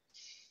stage.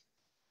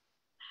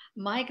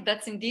 Mike,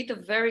 that's indeed a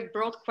very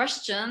broad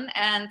question,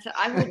 and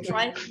I will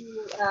try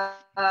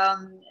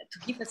to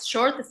give as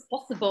short as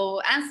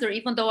possible answer,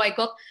 even though I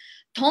got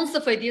tons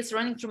of ideas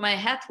running through my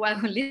head while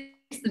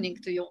listening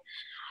to you.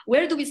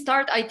 Where do we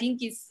start? I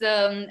think is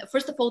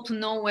first of all to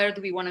know where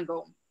do we want to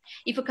go.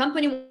 If a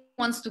company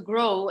wants to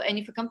grow, and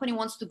if a company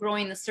wants to grow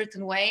in a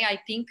certain way, I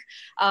think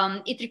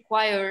it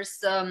requires,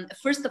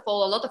 first of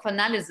all, a lot of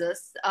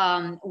analysis.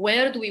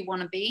 Where do we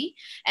want to be,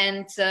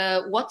 and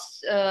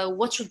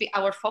what should be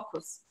our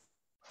focus?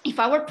 If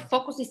our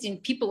focus is in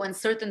people and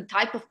certain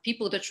type of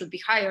people that should be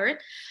hired,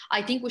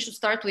 I think we should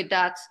start with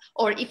that.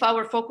 Or if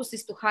our focus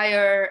is to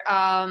hire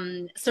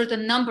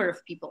certain number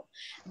of people.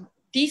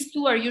 These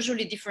two are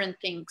usually different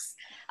things.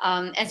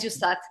 As you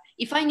said,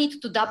 if I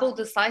need to double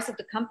the size of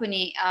the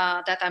company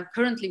that I'm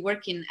currently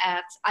working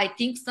at, I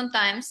think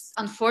sometimes,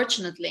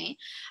 unfortunately,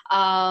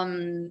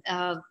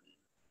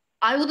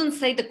 I wouldn't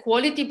say the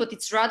quality, but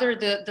it's rather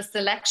the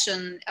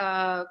selection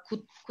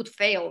could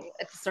fail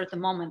at a certain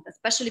moment,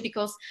 especially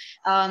because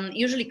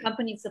usually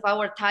companies of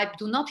our type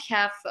do not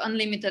have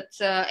unlimited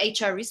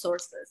HR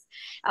resources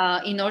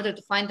in order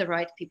to find the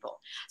right people.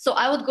 So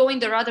I would go in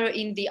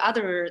the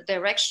other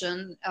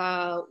direction.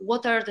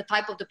 What are the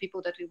type of the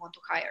people that we want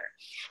to hire?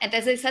 And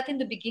as I said in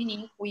the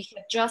beginning, we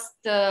have just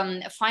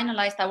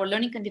finalized our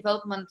learning and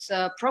development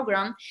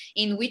program,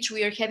 in which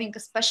we are having a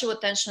special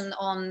attention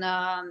on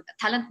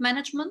talent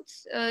management,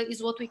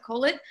 is what we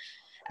call it.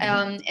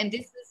 And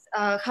this is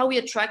how we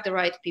attract the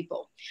right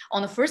people.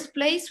 On the first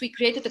place, we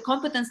created a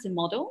competency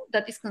model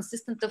that is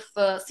consistent of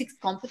 6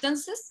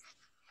 competences.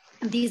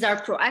 These are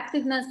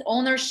proactiveness,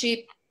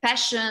 ownership,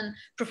 passion,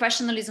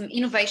 professionalism,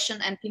 innovation,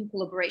 and team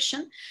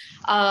collaboration.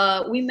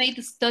 We made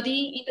a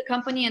study in the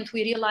company, and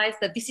we realized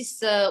that this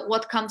is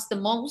what comes the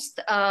most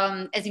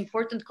as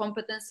important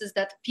competences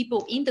that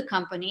people in the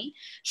company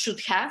should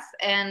have,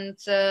 and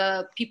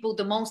people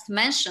the most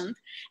mentioned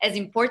as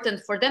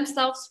important for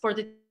themselves, for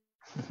the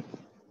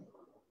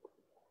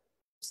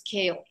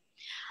scale.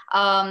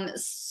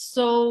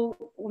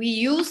 So we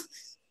used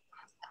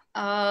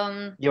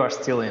you are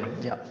still in,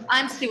 yeah.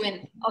 I'm still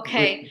in,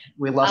 okay.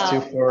 We lost you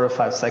for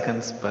 5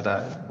 seconds, but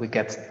we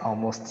get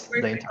almost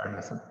the entire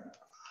message.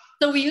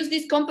 So we use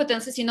these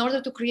competences in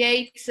order to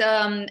create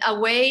a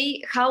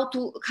way how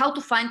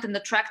to find and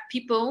attract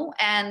people,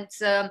 and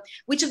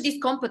which of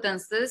these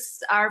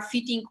competences are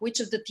fitting which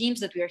of the teams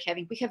that we are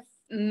having. We have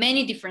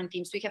many different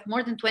teams. We have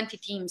more than 20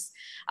 teams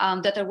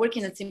that are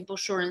working at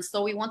SimpleSurance.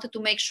 So we wanted to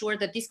make sure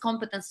that these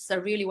competences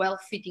are really well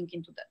fitting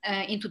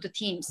into the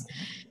teams.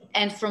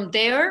 And from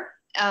there,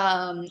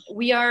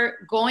 we are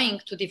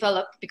going to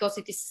develop, because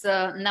it is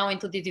now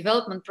into the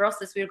development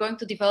process, we're going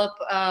to develop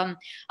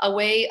a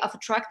way of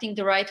attracting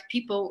the right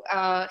people,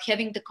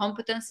 having the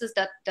competences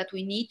that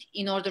we need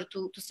in order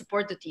to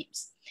support the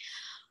teams.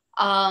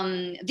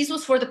 This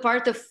was for the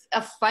part of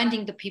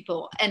finding the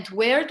people. And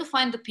where to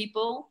find the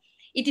people?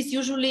 It is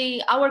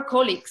usually our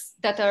colleagues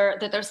that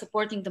are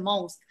supporting the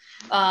most,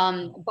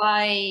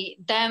 by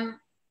them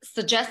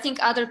suggesting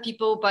other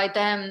people, by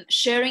them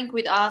sharing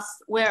with us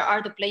where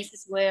are the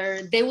places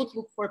where they would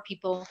look for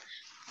people,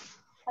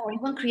 or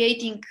even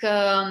creating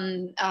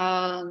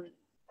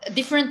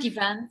different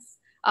events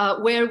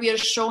where we are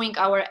showing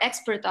our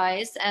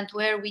expertise and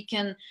where we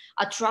can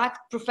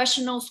attract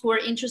professionals who are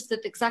interested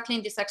exactly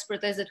in this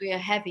expertise that we are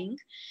having,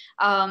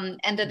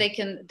 and that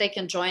they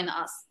can join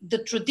us.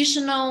 The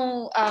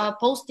traditional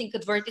posting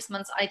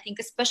advertisements, I think,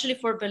 especially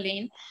for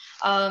Berlin,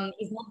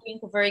 is not doing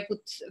a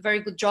very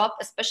good job,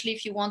 especially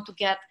if you want to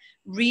get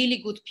really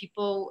good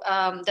people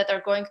that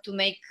are going to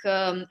make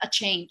a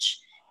change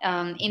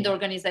in the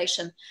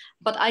organization.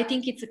 But I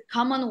think it's a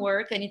common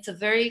work, and it's a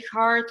very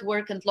hard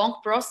work and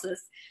long process,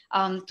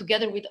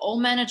 together with all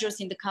managers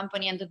in the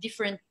company and the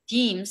different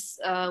teams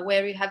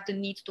where you have the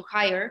need to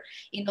hire,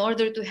 in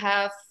order to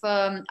have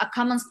a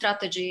common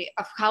strategy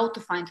of how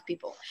to find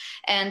people.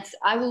 And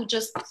I will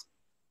just,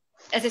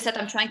 as I said,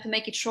 I'm trying to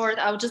make it short.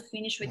 I'll just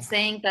finish with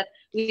saying that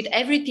with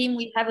every team,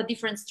 we have a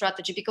different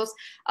strategy, because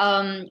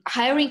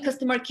hiring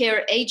customer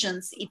care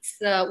agents, it's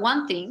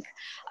one thing.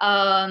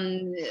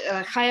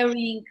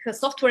 Hiring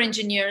software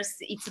engineers,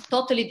 it's a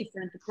totally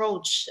different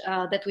approach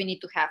that we need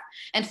to have.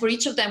 And for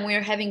each of them, we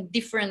are having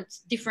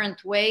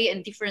different way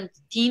and different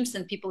teams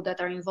and people that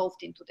are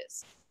involved into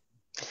this.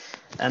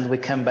 And we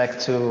come back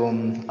to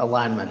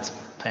alignment,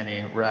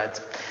 Penny, right?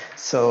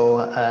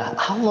 So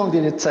how long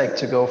did it take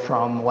to go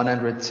from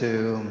 100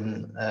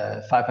 to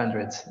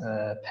 500,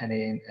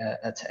 Penny,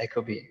 at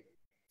Ecobee?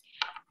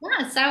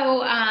 Yeah,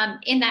 so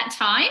in that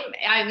time,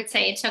 I would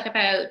say it took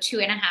about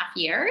 2.5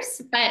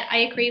 years, but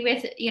I agree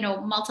with,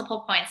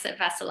 multiple points that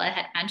Vessela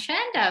had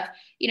mentioned of,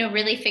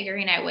 really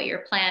figuring out what your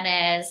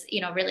plan is,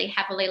 really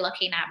heavily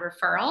looking at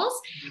referrals.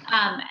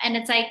 And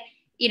it's like,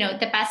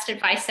 the best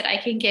advice that I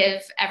can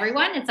give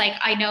everyone, it's like,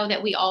 I know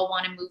that we all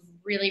want to move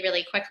really,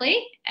 really quickly,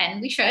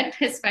 and we should,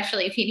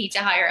 especially if you need to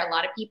hire a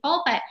lot of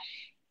people, but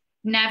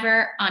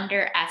never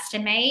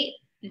underestimate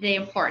the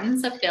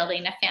importance of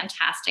building a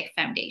fantastic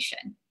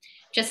foundation.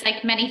 Just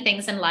like many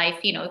things in life,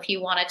 if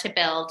you wanted to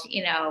build,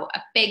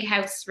 a big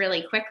house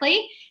really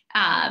quickly,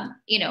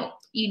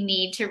 you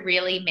need to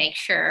really make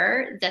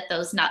sure that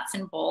those nuts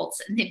and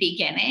bolts in the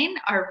beginning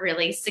are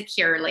really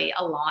securely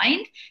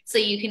aligned, so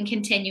you can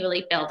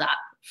continually build up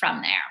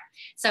from there.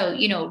 So,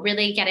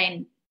 really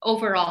getting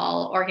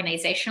overall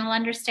organizational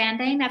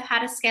understanding of how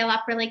to scale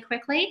up really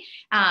quickly,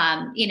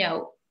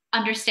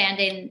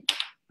 understanding.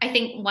 I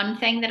think one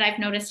thing that I've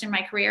noticed in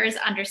my career is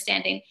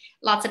understanding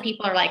lots of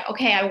people are like,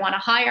 okay, I want to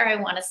hire, I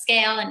want to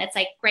scale. And it's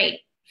like,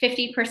 great,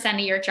 50% of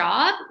your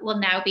job will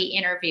now be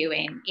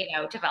interviewing,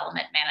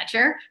 development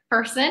manager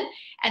person.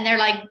 And they're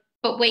like,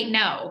 but wait,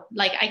 no,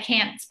 like I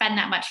can't spend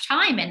that much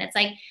time. And it's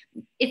like,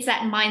 it's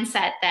that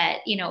mindset that,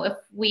 if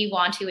we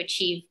want to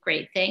achieve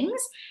great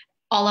things,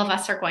 all of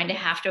us are going to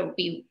have to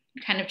be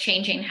kind of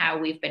changing how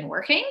we've been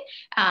working,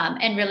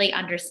 and really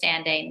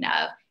understanding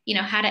of,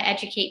 how to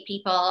educate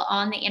people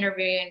on the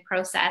interviewing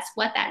process,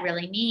 what that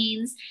really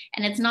means.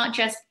 And it's not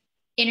just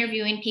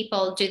interviewing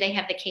people, do they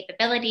have the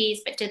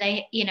capabilities, but do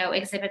they,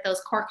 exhibit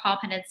those core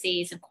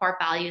competencies and core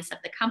values of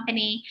the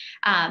company,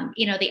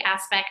 the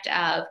aspect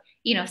of,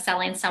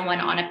 selling someone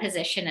on a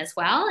position as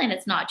well. And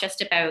it's not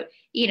just about,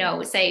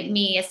 say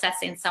me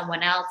assessing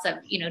someone else of,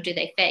 do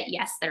they fit?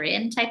 Yes, they're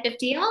in type of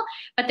deal.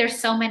 But there's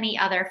so many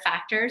other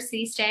factors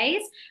these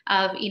days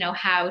of,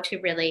 how to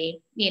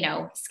really,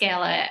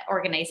 scale an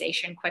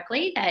organization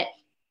quickly that,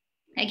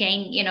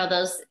 again,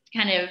 those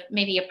kind of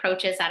maybe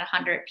approaches at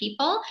 100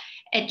 people,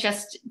 it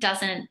just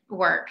doesn't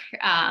work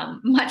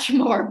much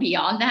more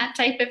beyond that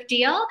type of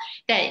deal,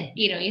 that,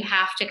 you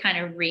have to kind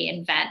of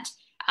reinvent,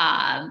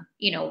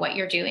 what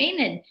you're doing.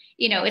 And,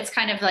 it's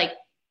kind of like,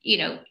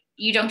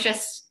 you don't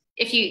just,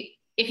 if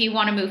you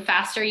want to move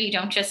faster, you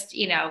don't just,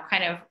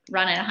 kind of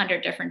run in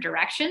 100 different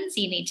directions.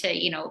 You need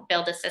to,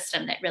 build a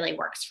system that really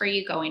works for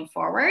you going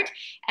forward.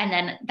 And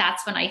then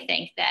that's when I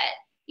think that,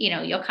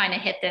 you'll kind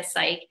of hit this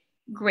like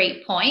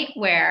great point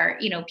where,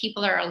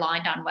 people are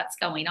aligned on what's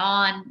going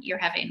on. You're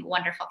having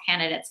wonderful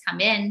candidates come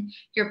in.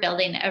 You're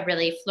building a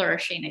really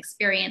flourishing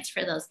experience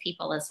for those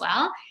people as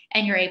well.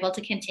 And you're able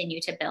to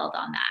continue to build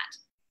on that.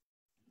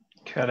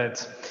 Got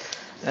it.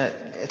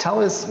 It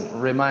always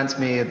reminds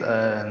me of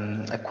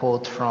a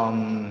quote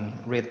from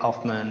Reid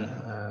Hoffman,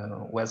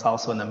 who has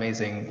also an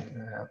amazing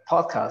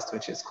podcast,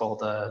 which is called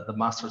The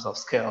Masters of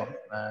Scale.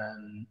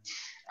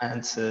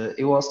 And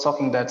he was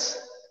talking that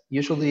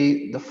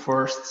usually the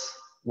first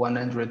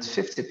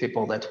 150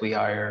 people that we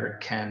hire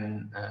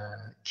can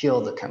kill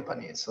the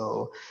company.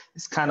 So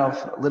it's kind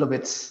of a little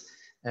bit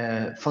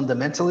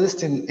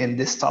fundamentalist in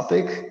this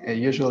topic.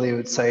 Usually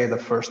would say the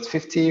first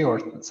 50, or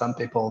some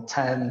people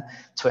 10,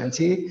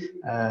 20.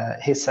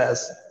 He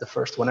says the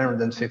first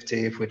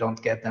 150, if we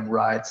don't get them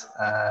right,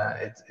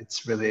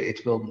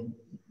 it will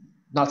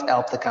not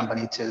help the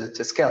company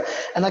to scale.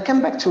 And I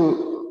come back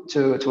to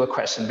a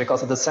question,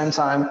 because at the same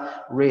time,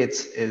 Reid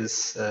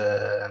is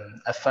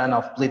a fan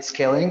of blitz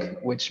scaling,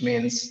 which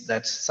means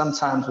that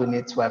sometimes we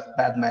need to have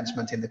bad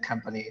management in the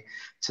company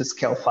to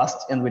scale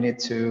fast, and we need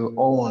to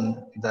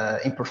own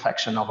the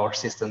imperfection of our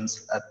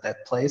systems at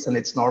that place. And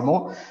it's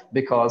normal,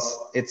 because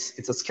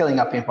it's a scaling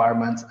up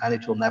environment and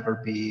it will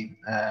never be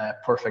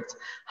perfect.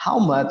 How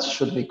much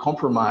should we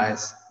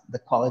compromise the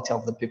quality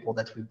of the people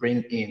that we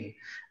bring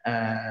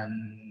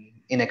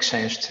in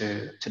exchange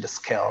to the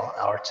scale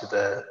or to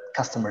the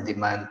customer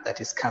demand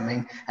that is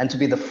coming, and to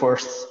be the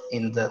first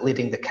in the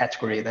leading the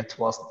category. That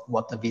was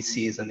what the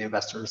VCs and the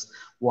investors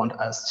want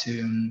us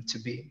to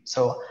be.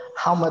 So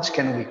how much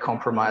can we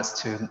compromise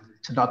to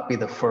not be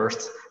the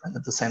first, and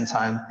at the same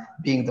time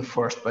being the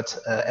first, but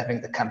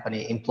having the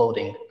company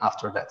imploding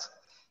after that?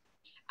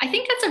 I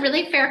think that's a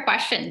really fair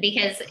question,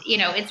 because,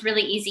 it's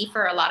really easy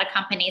for a lot of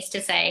companies to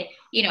say,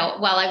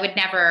 well, I'd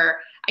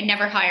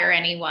never hire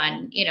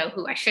anyone,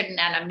 who I shouldn't,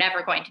 and I'm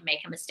never going to make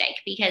a mistake,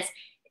 because,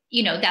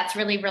 that's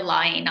really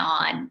relying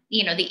on,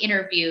 the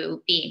interview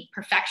being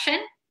perfection,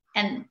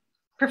 and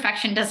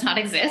perfection does not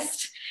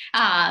exist. So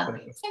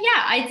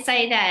yeah, I'd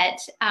say that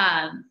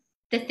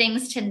the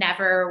things to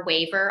never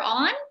waver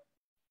on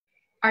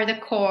are the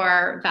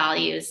core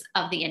values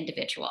of the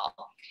individual.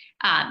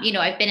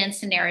 I've been in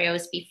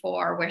scenarios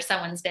before where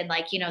someone's been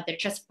like, they're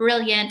just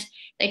brilliant.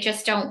 They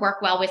just don't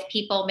work well with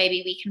people.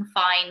 Maybe we can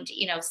find,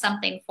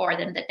 something for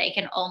them that they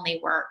can only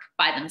work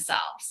by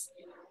themselves.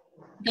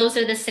 Those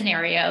are the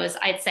scenarios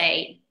I'd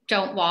say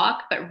don't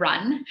walk, but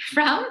run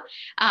from.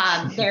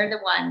 They're the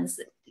ones,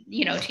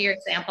 to your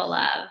example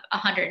of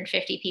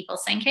 150 people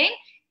sinking,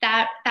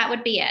 that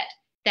would be it.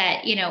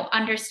 That,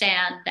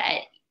 understand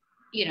that,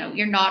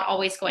 you're not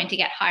always going to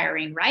get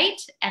hiring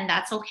right. And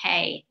that's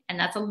okay. And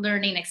that's a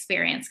learning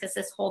experience, because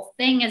this whole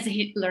thing is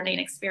a learning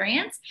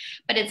experience.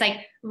 But it's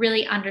like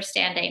really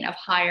understanding of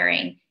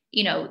hiring,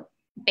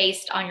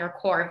 based on your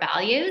core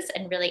values,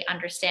 and really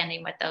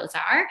understanding what those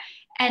are.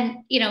 And,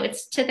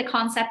 it's to the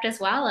concept as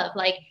well of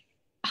like,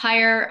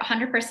 hire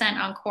 100%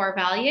 on core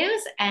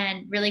values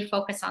and really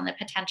focus on the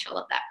potential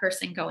of that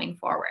person going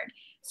forward.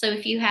 So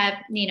if you have,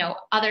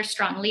 other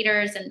strong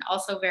leaders and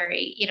also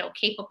very,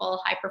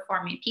 capable, high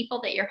performing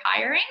people that you're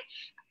hiring,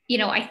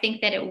 I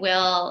think that it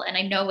will, and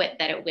I know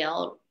that it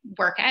will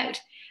work out.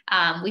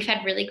 We've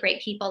had really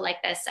great people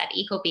like this at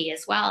ecobee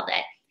as well,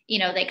 that,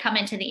 they come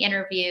into the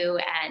interview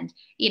and,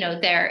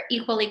 they're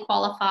equally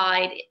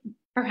qualified,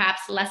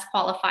 perhaps less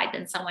qualified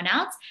than someone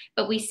else,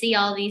 but we see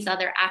all these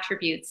other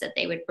attributes that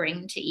they would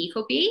bring to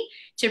ecobee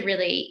to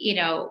really,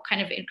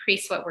 kind of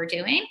increase what we're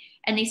doing.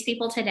 And these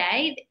people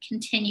today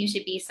continue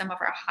to be some of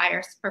our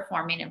highest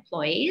performing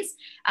employees,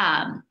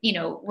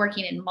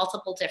 working in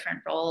multiple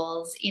different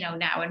roles,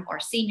 now in more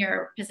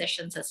senior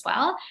positions as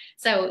well.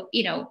 So,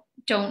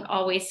 don't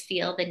always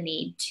feel the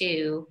need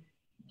to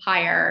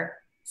hire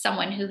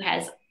someone who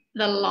has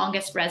the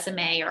longest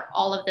resume or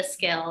all of the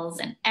skills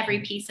and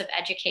every piece of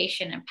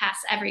education and pass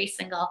every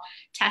single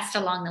test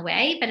along the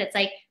way. But it's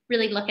like,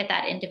 really look at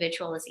that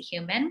individual as a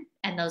human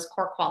and those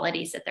core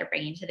qualities that they're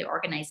bringing to the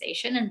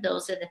organization. And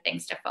those are the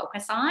things to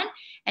focus on,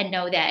 and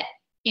know that,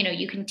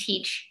 you can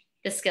teach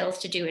the skills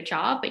to do a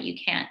job, but you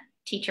can't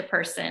teach a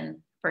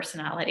person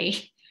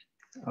personality.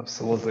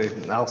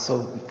 Absolutely.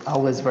 Also,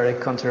 always very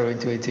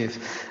counterintuitive.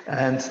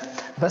 And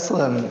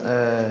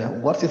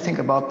Veselin, what do you think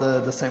about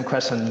the same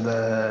question,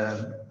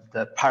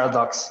 the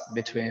paradox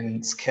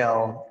between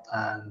scale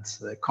and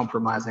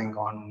compromising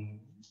on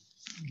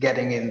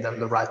getting in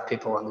the right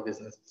people in the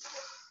business?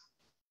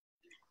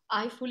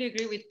 I fully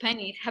agree with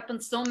Penny. It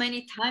happens so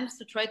many times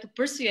to try to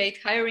persuade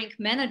hiring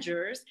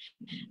managers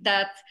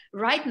that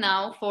right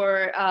now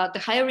for the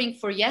hiring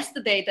for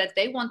yesterday that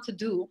they want to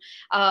do,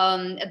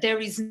 there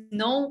is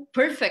no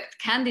perfect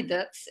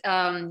candidate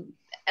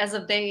as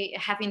of they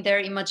have in their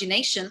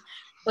imagination.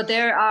 But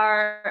there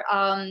are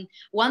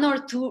one or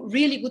two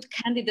really good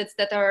candidates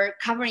that are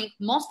covering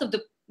most of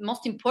the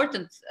most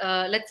important,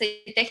 let's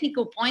say,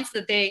 technical points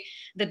that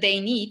they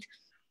need.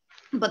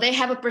 But they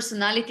have a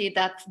personality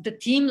that the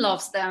team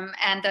loves them,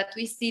 and that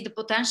we see the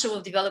potential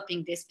of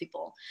developing these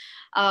people.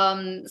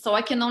 So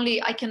I can only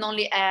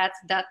add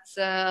that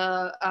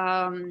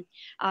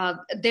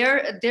there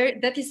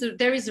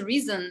is a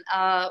reason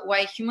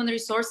why human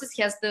resources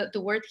has the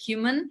word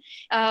human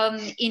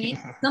in it.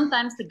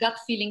 Sometimes the gut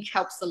feeling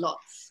helps a lot.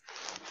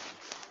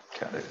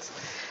 Got it.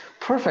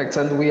 Perfect.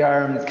 And we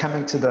are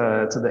coming to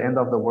the end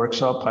of the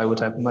workshop. I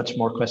would have much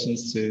more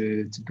questions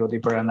to go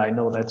deeper, and I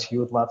know that you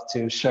would love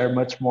to share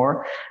much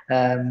more.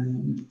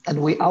 And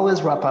we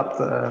always wrap up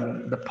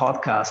the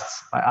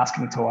podcasts by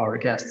asking to our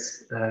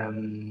guests.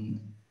 And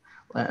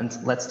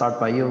let's start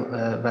by you,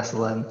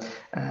 Veselin.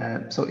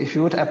 So if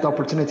you would have the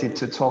opportunity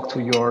to talk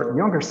to your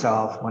younger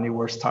self when you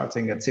were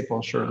starting at Simple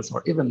Insurance,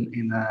 or even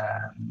in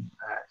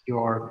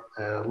your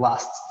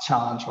last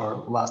challenge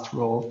or last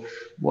role,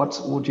 what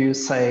would you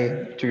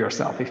say to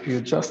yourself? If you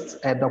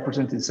just had the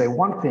opportunity to say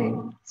one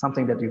thing,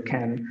 something that you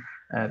can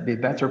be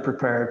better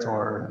prepared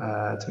or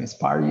to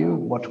inspire you,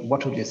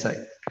 what would you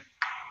say?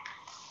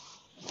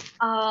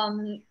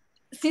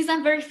 Since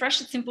I'm very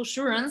fresh at Simple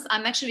Insurance,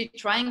 I'm actually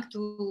trying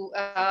to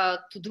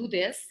do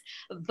this.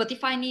 But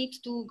if I need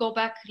to go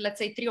back, let's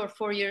say 3 or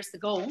 4 years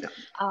ago,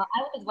 I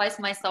would advise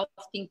myself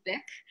to think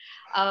back,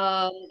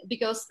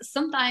 because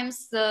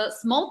sometimes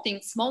small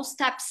things, small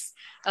steps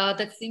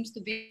that seems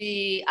to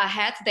be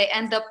ahead, they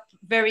end up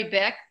very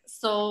big.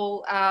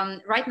 So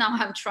right now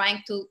I'm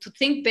trying to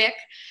think big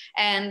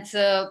and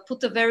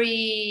put a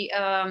very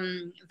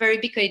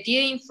big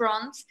idea in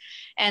front,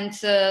 and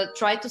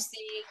try to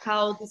see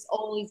how this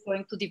all is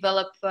going to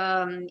develop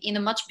in a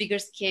much bigger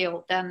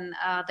scale than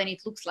it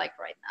looks like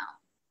right now.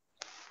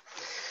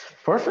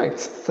 Perfect.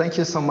 Thank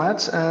you so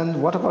much.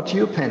 And what about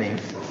you, Penny?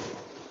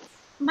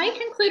 My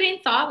concluding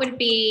thought would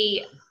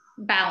be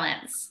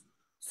balance.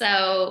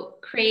 So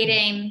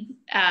creating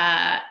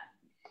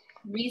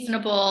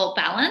reasonable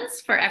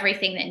balance for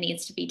everything that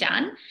needs to be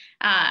done.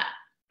 I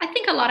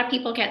think a lot of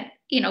people get,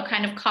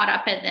 kind of caught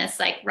up in this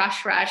like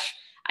rush.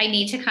 I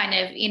need to kind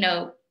of,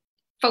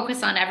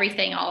 focus on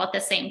everything all at the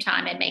same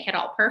time and make it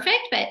all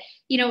perfect. But,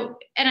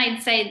 and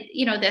I'd say,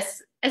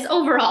 this is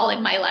overall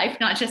in my life,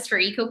 not just for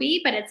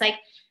ecobee, but it's like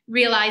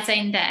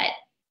realizing that,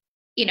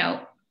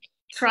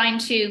 trying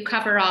to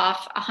cover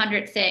off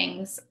 100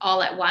 things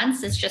all at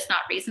once is just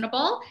not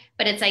reasonable.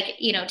 But it's like,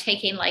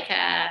 taking like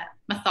a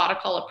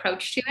methodical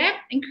approach to it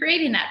and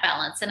creating that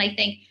balance. And I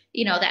think,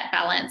 that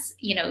balance,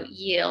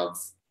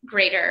 yields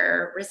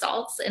greater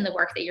results in the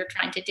work that you're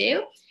trying to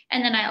do.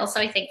 And then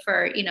I think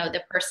for,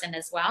 the person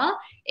as well,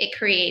 it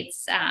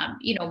creates,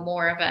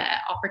 more of an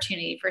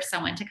opportunity for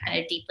someone to kind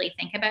of deeply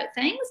think about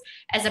things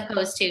as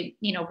opposed to,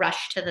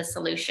 rush to the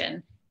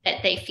solution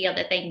that they feel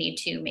that they need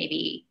to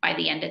maybe by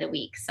the end of the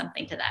week,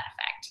 something to that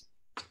effect.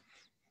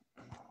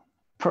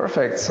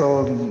 Perfect.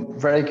 So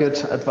very good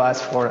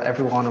advice for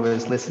everyone who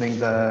is listening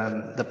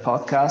the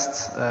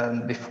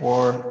podcast.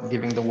 Before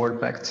giving the word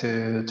back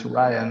to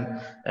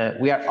Ryan,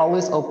 we are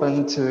always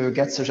open to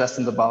get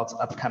suggestions about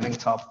upcoming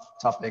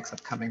topics,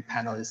 upcoming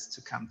panelists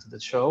to come to the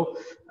show.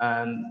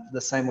 And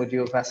the same with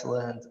you,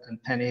 Vessela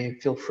and Penny.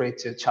 Feel free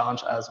to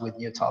challenge us with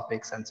new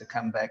topics and to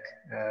come back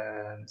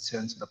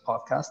soon to the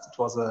podcast. It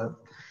was a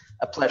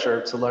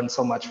pleasure to learn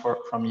so much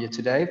from you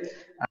today.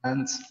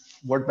 And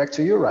word back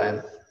to you,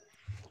 Ryan.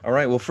 All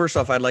right. Well, first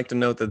off, I'd like to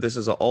note that this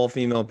is an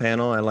all-female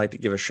panel. I'd like to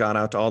give a shout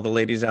out to all the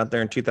ladies out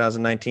there in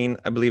 2019.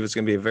 I believe it's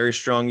going to be a very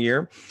strong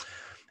year.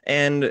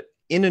 And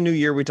in a new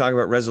year, we talk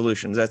about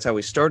resolutions. That's how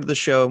we started the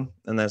show,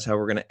 and that's how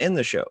we're going to end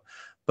the show.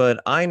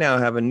 But I now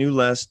have a new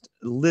list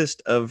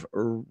of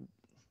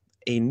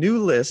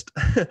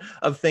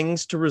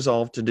things to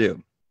resolve to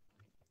do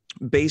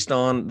based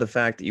on the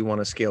fact that you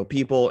want to scale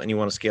people and you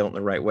want to scale it in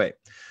the right way.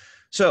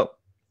 So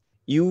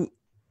you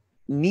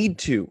need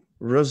to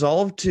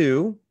resolve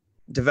to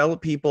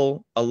develop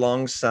people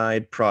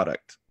alongside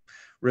product.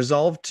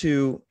 Resolve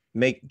to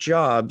make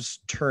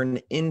jobs turn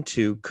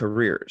into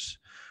careers.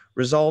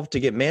 Resolve to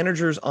get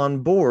managers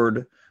on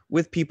board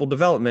with people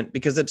development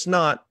because it's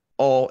not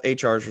all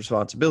HR's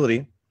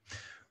responsibility.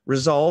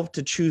 Resolve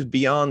to choose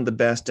beyond the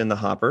best in the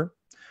hopper.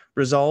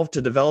 Resolve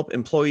to develop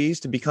employees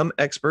to become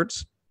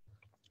experts.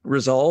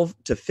 Resolve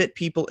to fit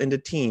people into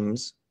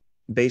teams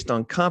based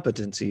on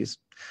competencies.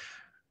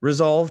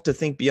 Resolve to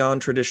think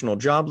beyond traditional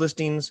job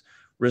listings.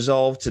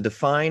 Resolve to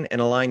define and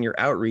align your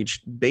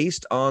outreach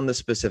based on the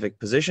specific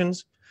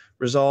positions.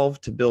 Resolve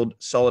to build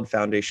solid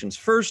foundations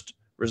first.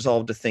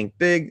 Resolve to think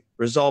big.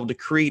 Resolve to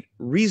create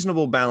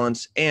reasonable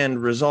balance.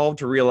 And resolve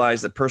to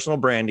realize that personal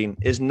branding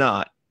is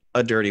not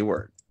a dirty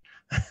word.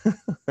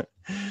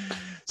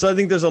 So I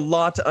think there's a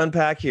lot to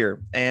unpack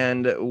here.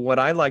 And what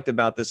I liked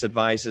about this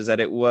advice is that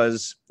it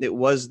was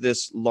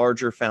this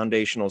larger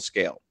foundational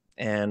scale.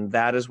 And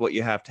that is what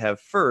you have to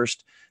have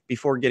first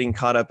before getting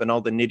caught up in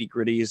all the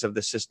nitty-gritties of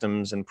the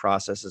systems and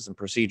processes and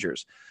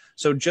procedures.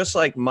 So just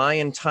like my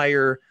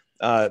entire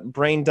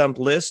brain dump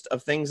list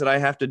of things that I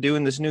have to do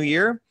in this new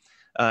year,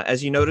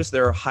 as you notice,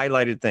 there are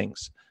highlighted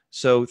things.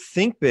 So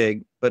think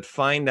big, but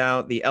find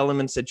out the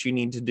elements that you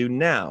need to do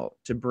now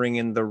to bring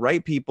in the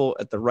right people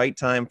at the right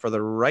time for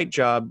the right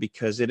job,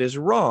 because it is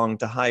wrong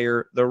to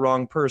hire the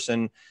wrong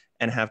person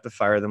and have to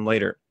fire them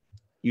later.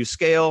 You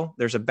scale,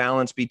 there's a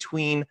balance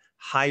between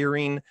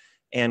hiring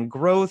and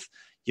growth.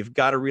 You've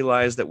got to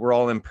realize that we're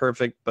all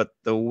imperfect, but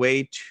the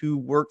way to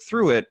work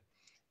through it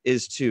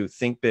is to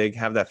think big,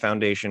 have that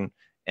foundation,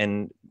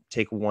 and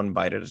take one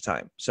bite at a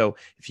time. So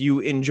if you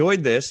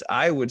enjoyed this,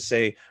 I would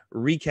say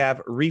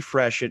recap,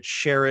 refresh it,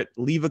 share it,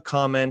 leave a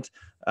comment,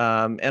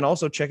 and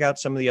also check out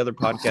some of the other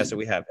podcasts that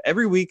we have.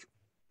 Every week,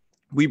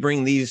 we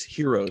bring these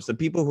heroes, the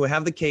people who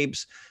have the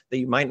capes that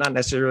you might not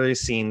necessarily have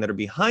seen, that are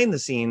behind the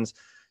scenes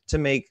to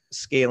make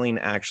scaling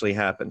actually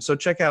happen. So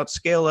check out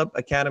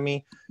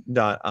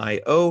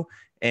scaleupacademy.io.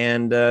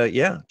 And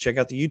check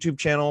out the YouTube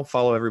channel,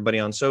 follow everybody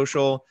on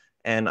social.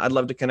 And I'd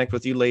love to connect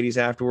with you ladies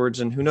afterwards.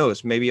 And who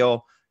knows, maybe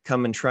I'll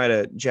come and try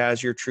to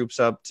jazz your troops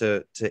up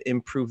to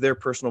improve their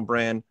personal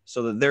brand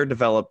so that they're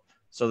developed,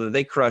 so that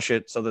they crush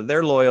it, so that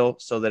they're loyal,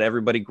 so that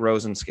everybody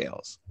grows and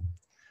scales.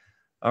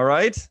 All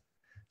right.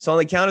 So on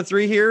the count of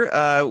three here,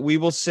 we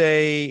will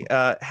say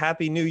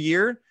Happy New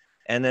Year.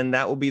 And then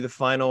that will be the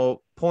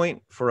final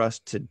point for us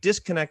to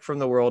disconnect from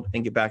the world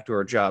and get back to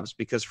our jobs.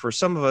 Because for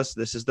some of us,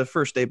 this is the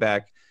first day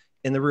back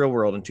in the real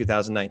world in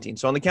 2019.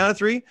 So on the count of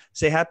three,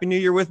 say Happy New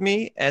Year with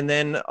me. And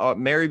then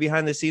Mary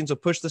behind the scenes will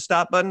push the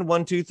stop button.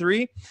 1, 2,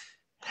 3.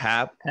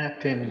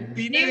 Happy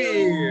New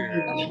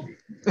Year.